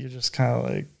drugs, you're just kind of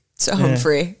like, So home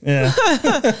free. Yeah.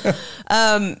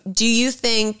 Do you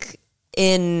think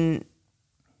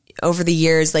over the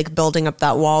years, like building up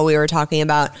that wall we were talking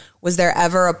about, was there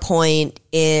ever a point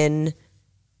in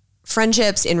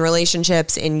friendships, in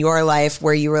relationships, in your life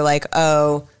where you were like,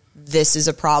 oh, this is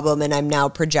a problem and I'm now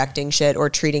projecting shit or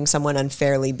treating someone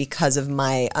unfairly because of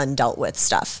my undealt with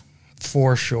stuff?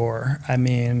 For sure. I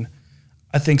mean,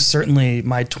 I think certainly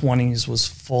my 20s was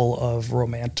full of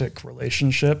romantic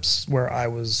relationships where I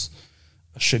was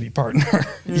a shitty partner,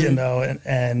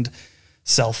 and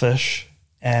selfish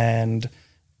and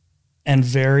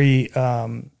very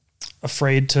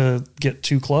afraid to get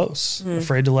too close,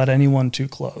 afraid to let anyone too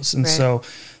close. And so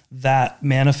that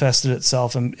manifested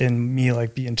itself in me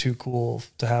like being too cool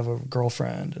to have a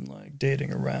girlfriend and like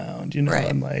dating around,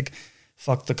 and like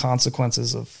fuck the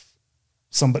consequences of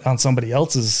somebody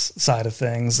else's side of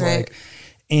things. Like,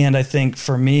 and I think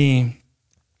for me,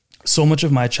 so much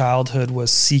of my childhood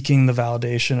was seeking the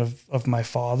validation of my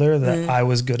father that I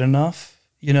was good enough,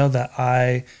 that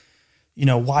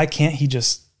why can't he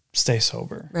just stay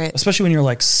sober. Right. Especially when you're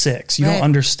like 6. You don't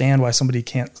understand why somebody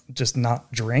can't just not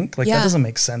drink. Like that doesn't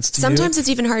make sense to Sometimes you. it's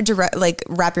even hard to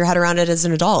wrap your head around it as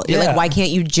an adult. You're like, why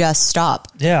can't you just stop?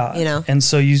 Yeah. You know? And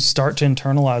so you start to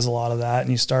internalize a lot of that,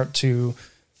 and you start to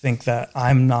think that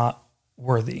I'm not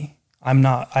worthy. I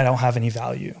don't have any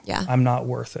value. Yeah. I'm not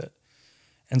worth it.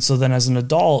 And so then as an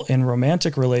adult in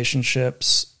romantic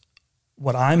relationships,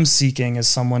 what I'm seeking is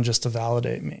someone just to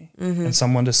validate me and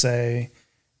someone to say,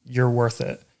 you're worth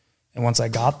it. And once I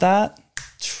got that,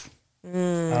 I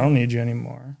don't need you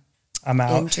anymore. I'm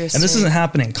out. And this isn't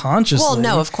happening consciously. Well,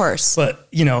 no, of course. But,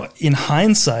 you know, in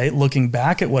hindsight, looking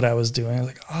back at what I was doing, I was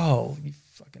like, oh, you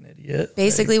fucking idiot.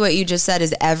 Basically, what you just said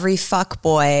is every fuck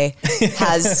boy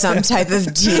has some type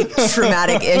of deep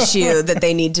traumatic issue that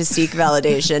they need to seek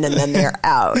validation, and then they're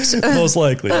out. Most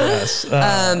likely, yes.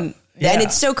 And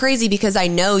it's so crazy because I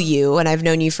know you and I've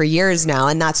known you for years now,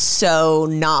 and that's so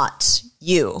not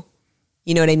you.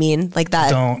 You know what I mean? Like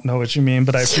that. Don't know what you mean,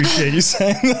 but I appreciate you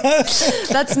saying that.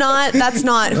 That's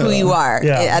not who you are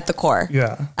at the core.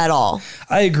 Yeah. At all.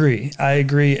 I agree.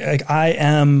 Like I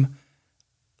am,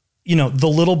 you know, the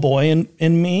little boy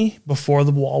in me before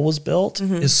the wall was built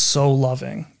is so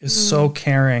loving, is so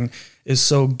caring, is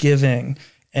so giving,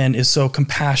 and is so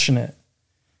compassionate.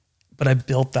 But I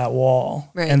built that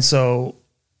wall. Right. And so,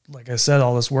 like I said,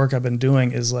 all this work I've been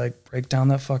doing is like break down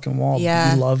that fucking wall,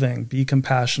 be loving, be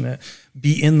compassionate,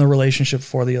 be in the relationship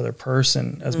for the other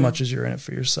person as much as you're in it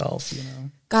for yourself, you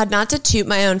know? God, not to toot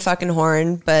my own fucking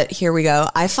horn, but here we go.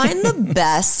 I find the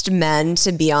best men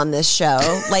to be on this show.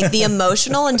 Like the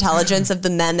emotional intelligence of the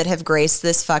men that have graced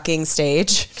this fucking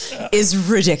stage is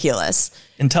ridiculous.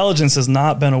 Intelligence has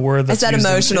not been a word that's used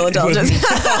emotional intelligence.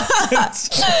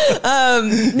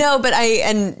 No, but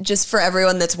and just for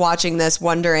everyone that's watching this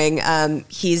wondering,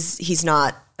 he's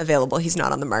not available. He's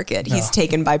not on the market. No. He's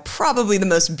taken by probably the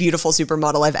most beautiful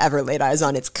supermodel I've ever laid eyes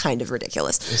on. It's kind of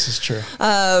ridiculous. This is true.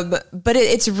 But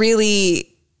it's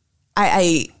really,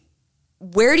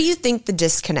 where do you think the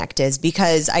disconnect is?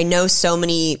 Because I know so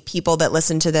many people that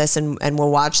listen to this and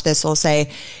will watch this will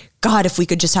say, God, if we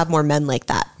could just have more men like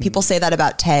that. People say that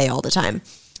about Tay all the time.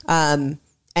 And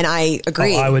I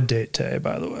agree. Oh, I would date Tay,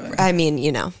 by the way. I mean,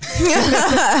 you know.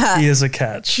 He is a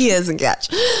catch. He is a catch.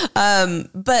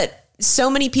 But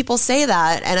so many people say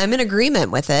that, and I'm in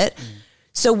agreement with it.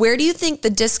 So where do you think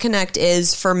the disconnect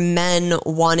is for men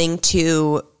wanting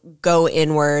to go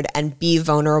inward and be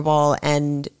vulnerable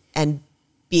and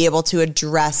be able to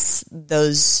address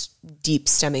those deep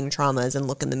stemming traumas and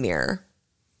look in the mirror?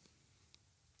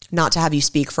 Not to have you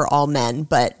speak for all men,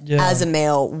 but as a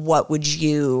male, what would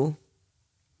you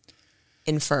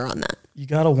infer on that? You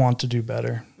got to want to do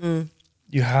better.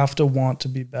 You have to want to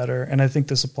be better. And I think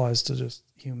this applies to just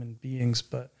human beings,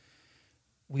 but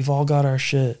we've all got our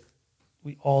shit.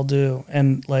 We all do.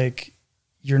 And like,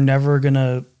 you're never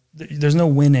gonna, there's no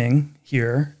winning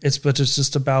here. It's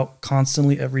just about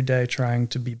constantly every day trying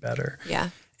to be better. Yeah.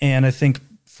 And I think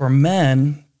for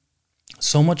men,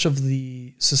 so much of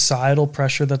the societal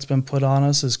pressure that's been put on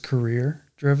us is career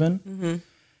driven.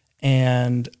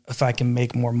 And if I can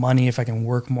make more money, if I can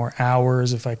work more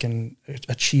hours, if I can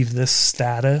achieve this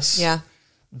status,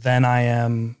 then I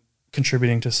am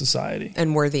contributing to society.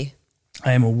 And worthy.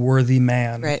 I am a worthy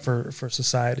man for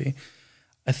society.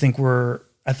 I think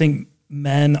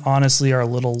men honestly are a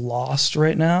little lost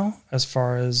right now as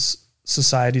far as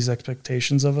society's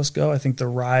expectations of us go. I think the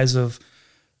rise of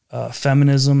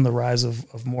feminism, the rise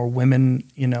of more women,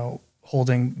 you know,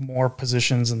 holding more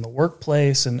positions in the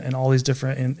workplace and all these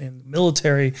different in the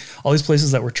military, all these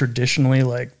places that were traditionally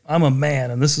like, I'm a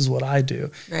man and this is what I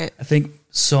do. Right. I think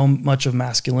so much of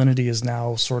masculinity is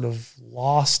now sort of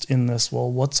lost in this,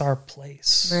 well, what's our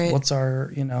place? Right. What's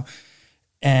our, you know,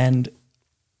 and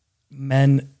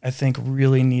men, I think,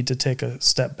 really need to take a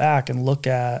step back and look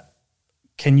at,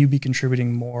 can you be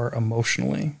contributing more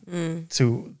emotionally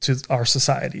to our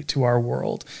society, to our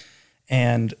world?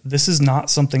 And this is not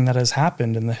something that has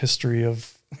happened in the history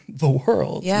of the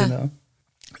world, you know?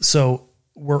 So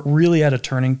we're really at a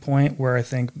turning point where I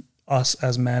think us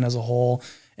as men as a whole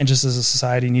and just as a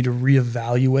society need to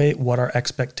reevaluate what our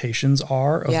expectations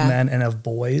are of men and of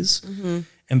boys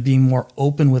and being more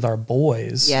open with our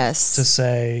boys to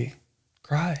say,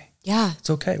 cry. Yeah. It's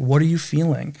okay. What are you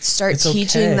feeling? Start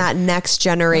teaching that next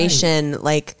generation,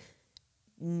 like,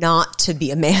 not to be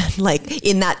a man, like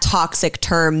in that toxic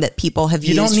term that people have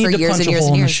used for years and years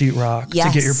and years. You don't need to punch a hole in the sheetrock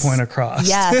to get your point across.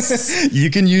 Yes.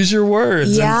 You can use your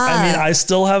words. Yeah. And, I mean, I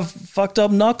still have fucked up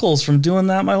knuckles from doing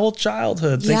that my whole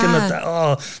childhood, thinking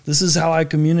that, this is how I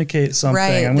communicate something.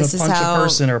 I'm going to punch a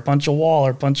person or punch a wall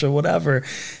or punch a whatever.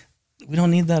 we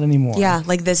don't need that anymore. Yeah.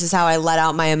 Like, this is how I let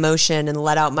out my emotion and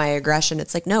let out my aggression.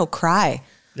 It's like, no, cry.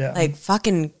 Yeah. Like,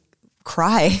 fucking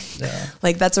cry. Yeah.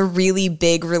 Like, that's a really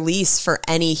big release for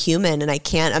any human. And I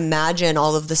can't imagine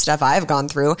all of the stuff I've gone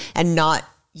through and not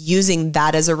using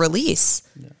that as a release.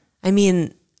 Yeah. I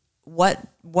mean, what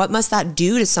must that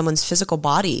do to someone's physical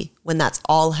body when that's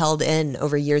all held in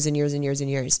over years and years and years and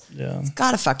years? Yeah. It's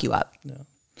gotta fuck you up. Yeah.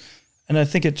 And I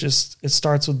think it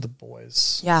starts with the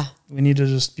boys. Yeah. We need to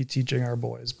just be teaching our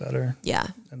boys better. Yeah.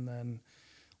 And then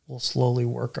we'll slowly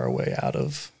work our way out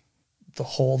of the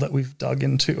hole that we've dug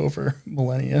into over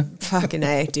millennia. Fucking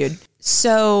A, dude.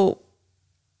 So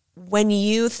when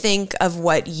you think of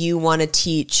what you want to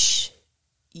teach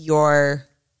your,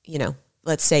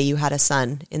 let's say you had a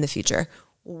son in the future,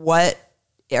 what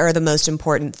are the most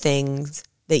important things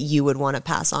that you would want to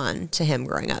pass on to him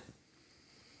growing up?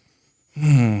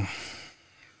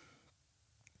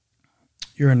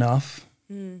 You're enough.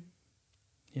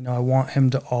 I want him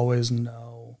to always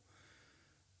know,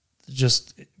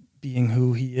 just being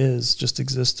who he is, just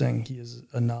existing, he is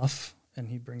enough and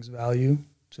he brings value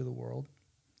to the world.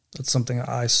 That's something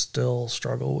I still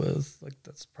struggle with. Like,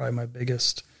 that's probably my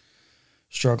biggest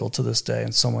struggle to this day.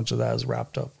 And so much of that is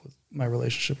wrapped up with my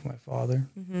relationship with my father.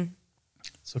 Mm-hmm.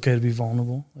 It's okay to be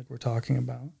vulnerable, like we're talking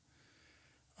about.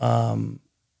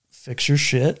 Fix your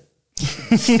shit.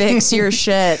 Fix your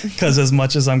shit. Because as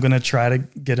much as I'm going to try to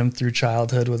get him through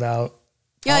childhood without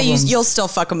you'll still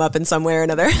fuck him up in some way or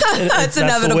another. It's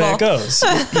inevitable. That's the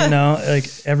way it goes. Like,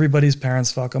 everybody's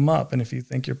parents fuck them up. And if you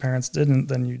think your parents didn't,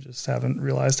 then you just haven't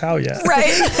realized how yet.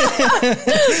 Right.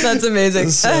 That's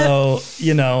amazing. So,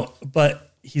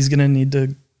 but he's going to need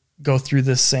to go through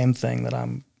this same thing that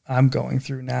I'm going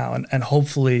through now. And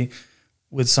hopefully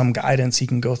with some guidance, he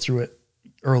can go through it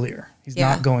earlier. He's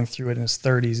not going through it in his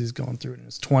 30s. He's going through it in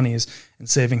his 20s and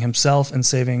saving himself and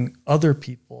saving other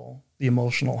people the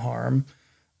emotional harm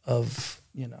of,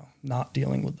 not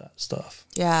dealing with that stuff.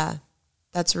 Yeah,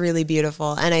 that's really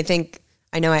beautiful. And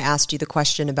I know I asked you the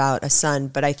question about a son,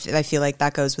 but I feel like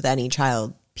that goes with any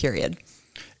child, period.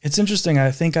 It's interesting. I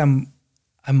think I'm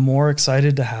more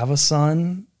excited to have a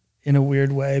son in a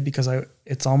weird way because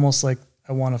it's almost like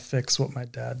I want to fix what my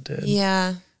dad did.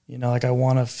 Yeah. Like, I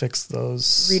want to fix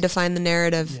those. Redefine the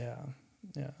narrative. Yeah.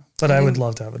 Yeah. But I would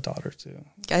love to have a daughter too.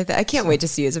 I can't wait to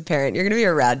see you as a parent. You're going to be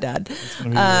a rad dad.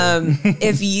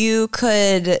 If you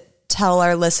could tell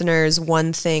our listeners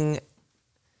one thing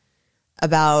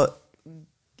about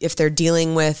if they're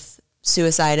dealing with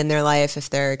suicide in their life, if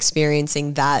they're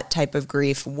experiencing that type of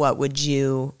grief, what would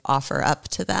you offer up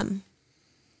to them?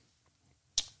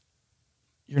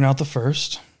 You're not the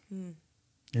first.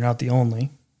 You're not the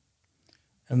only.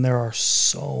 And there are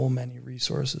so many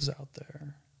resources out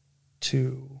there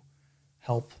to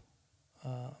help.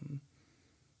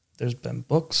 There's been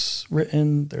books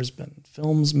written, there's been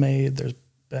films made, there's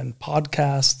been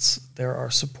podcasts, there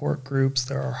are support groups,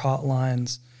 there are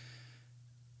hotlines.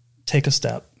 Take a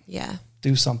step. Yeah.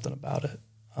 Do something about it.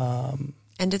 And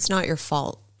it's not your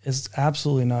fault. It's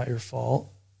absolutely not your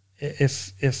fault.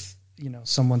 If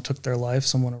someone took their life,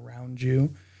 someone around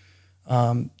you,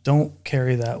 don't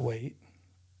carry that weight.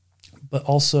 But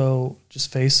also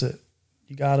just face it.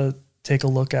 You got to take a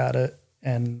look at it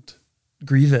and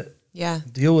grieve it. Yeah.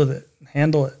 Deal with it.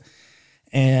 Handle it.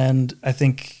 And I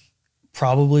think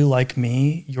probably like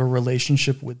me, your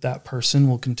relationship with that person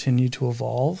will continue to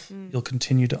evolve. You'll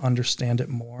continue to understand it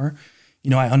more.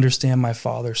 I understand my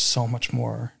father so much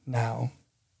more now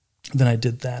than I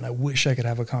did then. I wish I could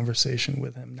have a conversation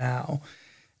with him now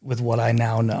with what I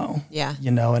now know. Yeah.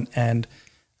 And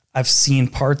I've seen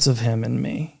parts of him in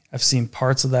me. I've seen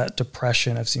parts of that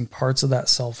depression. I've seen parts of that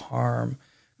self-harm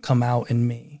come out in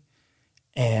me.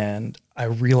 And I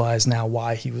realize now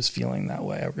why he was feeling that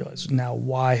way. I realize now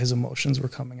why his emotions were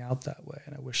coming out that way.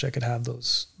 And I wish I could have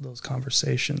those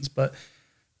conversations. But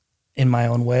in my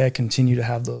own way, I continue to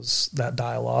have that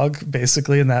dialogue,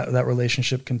 basically, and that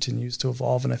relationship continues to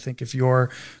evolve. And I think if you're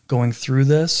going through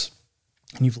this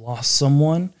and you've lost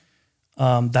someone,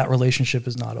 that relationship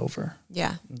is not over.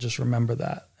 Yeah. Just remember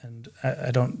that. And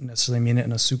I don't necessarily mean it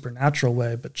in a supernatural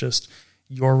way, but just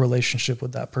your relationship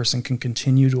with that person can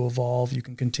continue to evolve. You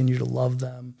can continue to love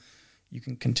them. You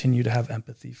can continue to have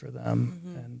empathy for them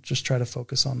and just try to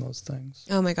focus on those things.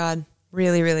 Oh my God.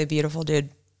 Really, really beautiful, dude.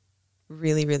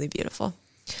 Really, really beautiful.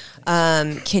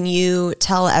 Can you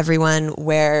tell everyone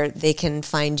where they can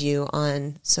find you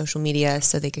on social media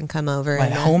so they can come over? My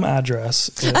home address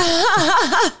is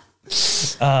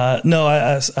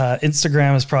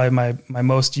Instagram is probably my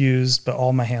most used, but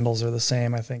all my handles are the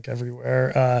same, I think,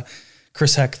 everywhere.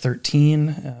 Chris Heck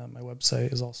 13. My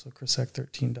website is also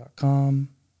chrisheck13.com.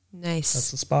 Nice.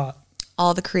 That's the spot.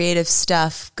 all the creative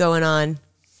stuff going on.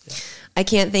 Yeah. I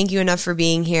can't thank you enough for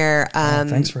being here.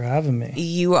 Thanks for having me.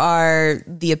 You are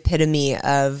the epitome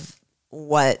of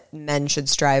what men should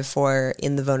strive for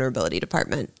in the vulnerability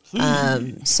department.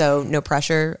 So no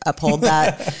pressure, uphold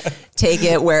that, take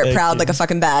it, wear it proud like a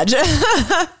fucking badge.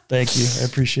 Thank you. I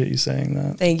appreciate you saying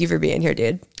that. Thank you for being here,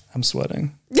 dude. I'm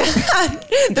sweating.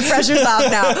 The pressure's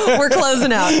off now. We're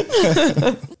closing out.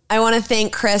 I want to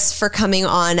thank Chris for coming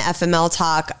on FML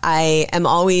Talk. I am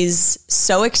always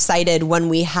so excited when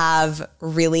we have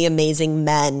really amazing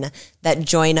men that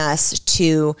join us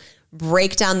to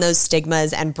break down those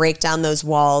stigmas and break down those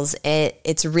walls.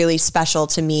 It's really special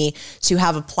to me to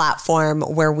have a platform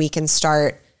where we can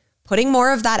start putting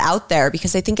more of that out there,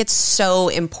 because I think it's so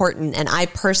important. And I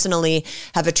personally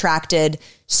have attracted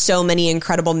so many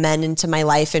incredible men into my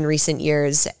life in recent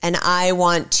years. And I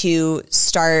want to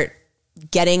start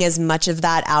getting as much of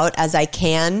that out as I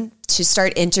can, to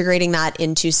start integrating that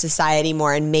into society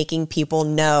more and making people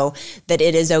know that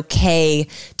it is okay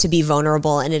to be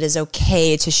vulnerable and it is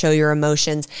okay to show your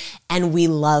emotions. And we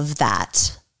love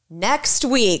that. Next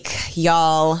week,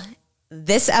 y'all,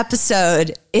 this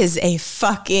episode is a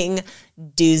fucking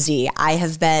doozy. I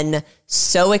have been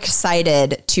so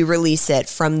excited to release it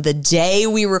from the day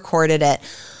we recorded it.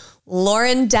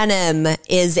 Lauren Denham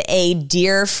is a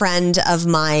dear friend of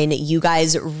mine. You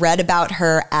guys read about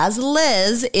her as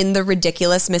Liz in The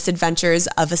Ridiculous Misadventures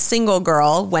of a Single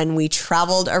Girl when we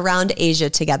traveled around Asia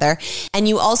together. And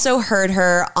you also heard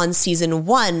her on season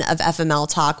 1 of FML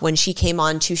Talk when she came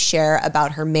on to share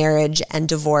about her marriage and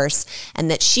divorce, and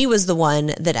that she was the one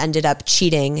that ended up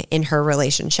cheating in her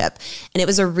relationship. And it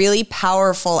was a really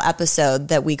powerful episode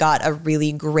that we got a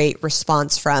really great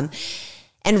response from.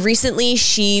 And recently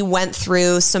she went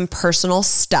through some personal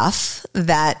stuff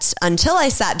that until I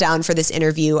sat down for this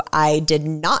interview, I did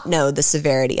not know the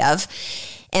severity of.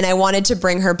 And I wanted to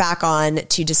bring her back on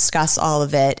to discuss all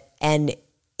of it. And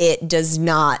it does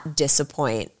not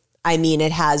disappoint. I mean,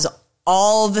 it has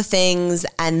all the things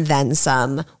and then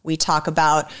some. We talk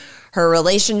about her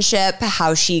relationship,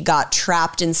 how she got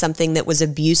trapped in something that was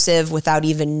abusive without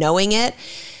even knowing it,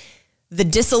 the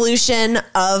dissolution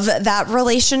of that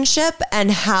relationship,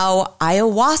 and how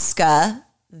ayahuasca,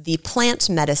 the plant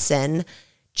medicine,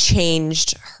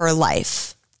 changed her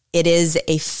life. It is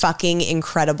a fucking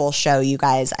incredible show, you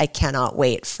guys. I cannot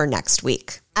wait for next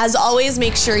week. As always,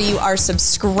 make sure you are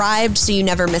subscribed so you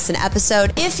never miss an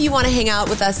episode. If you want to hang out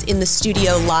with us in the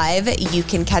studio live, you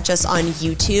can catch us on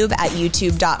YouTube at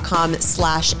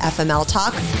youtube.com/FML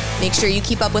Talk. Make sure you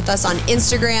keep up with us on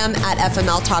Instagram at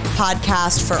FML Talk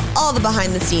Podcast for all the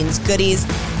behind the scenes goodies.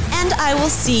 And I will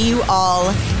see you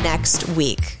all next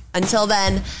week. Until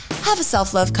then, have a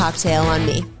self-love cocktail on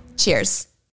me. Cheers.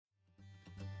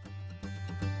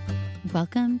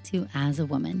 Welcome to As a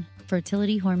Woman,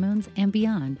 Fertility, Hormones, and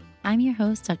Beyond. I'm your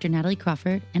host, Dr. Natalie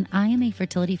Crawford, and I am a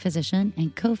fertility physician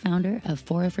and co-founder of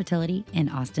Fora Fertility in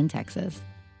Austin, Texas.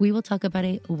 We will talk about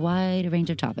a wide range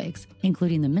of topics,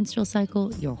 including the menstrual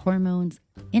cycle, your hormones,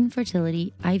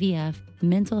 infertility, IVF,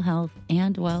 mental health,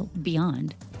 and, well,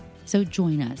 beyond. So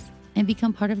join us and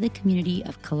become part of the community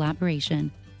of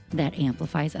collaboration that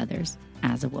amplifies others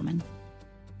as a woman.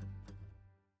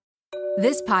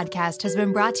 This podcast has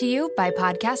been brought to you by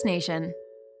Podcast Nation.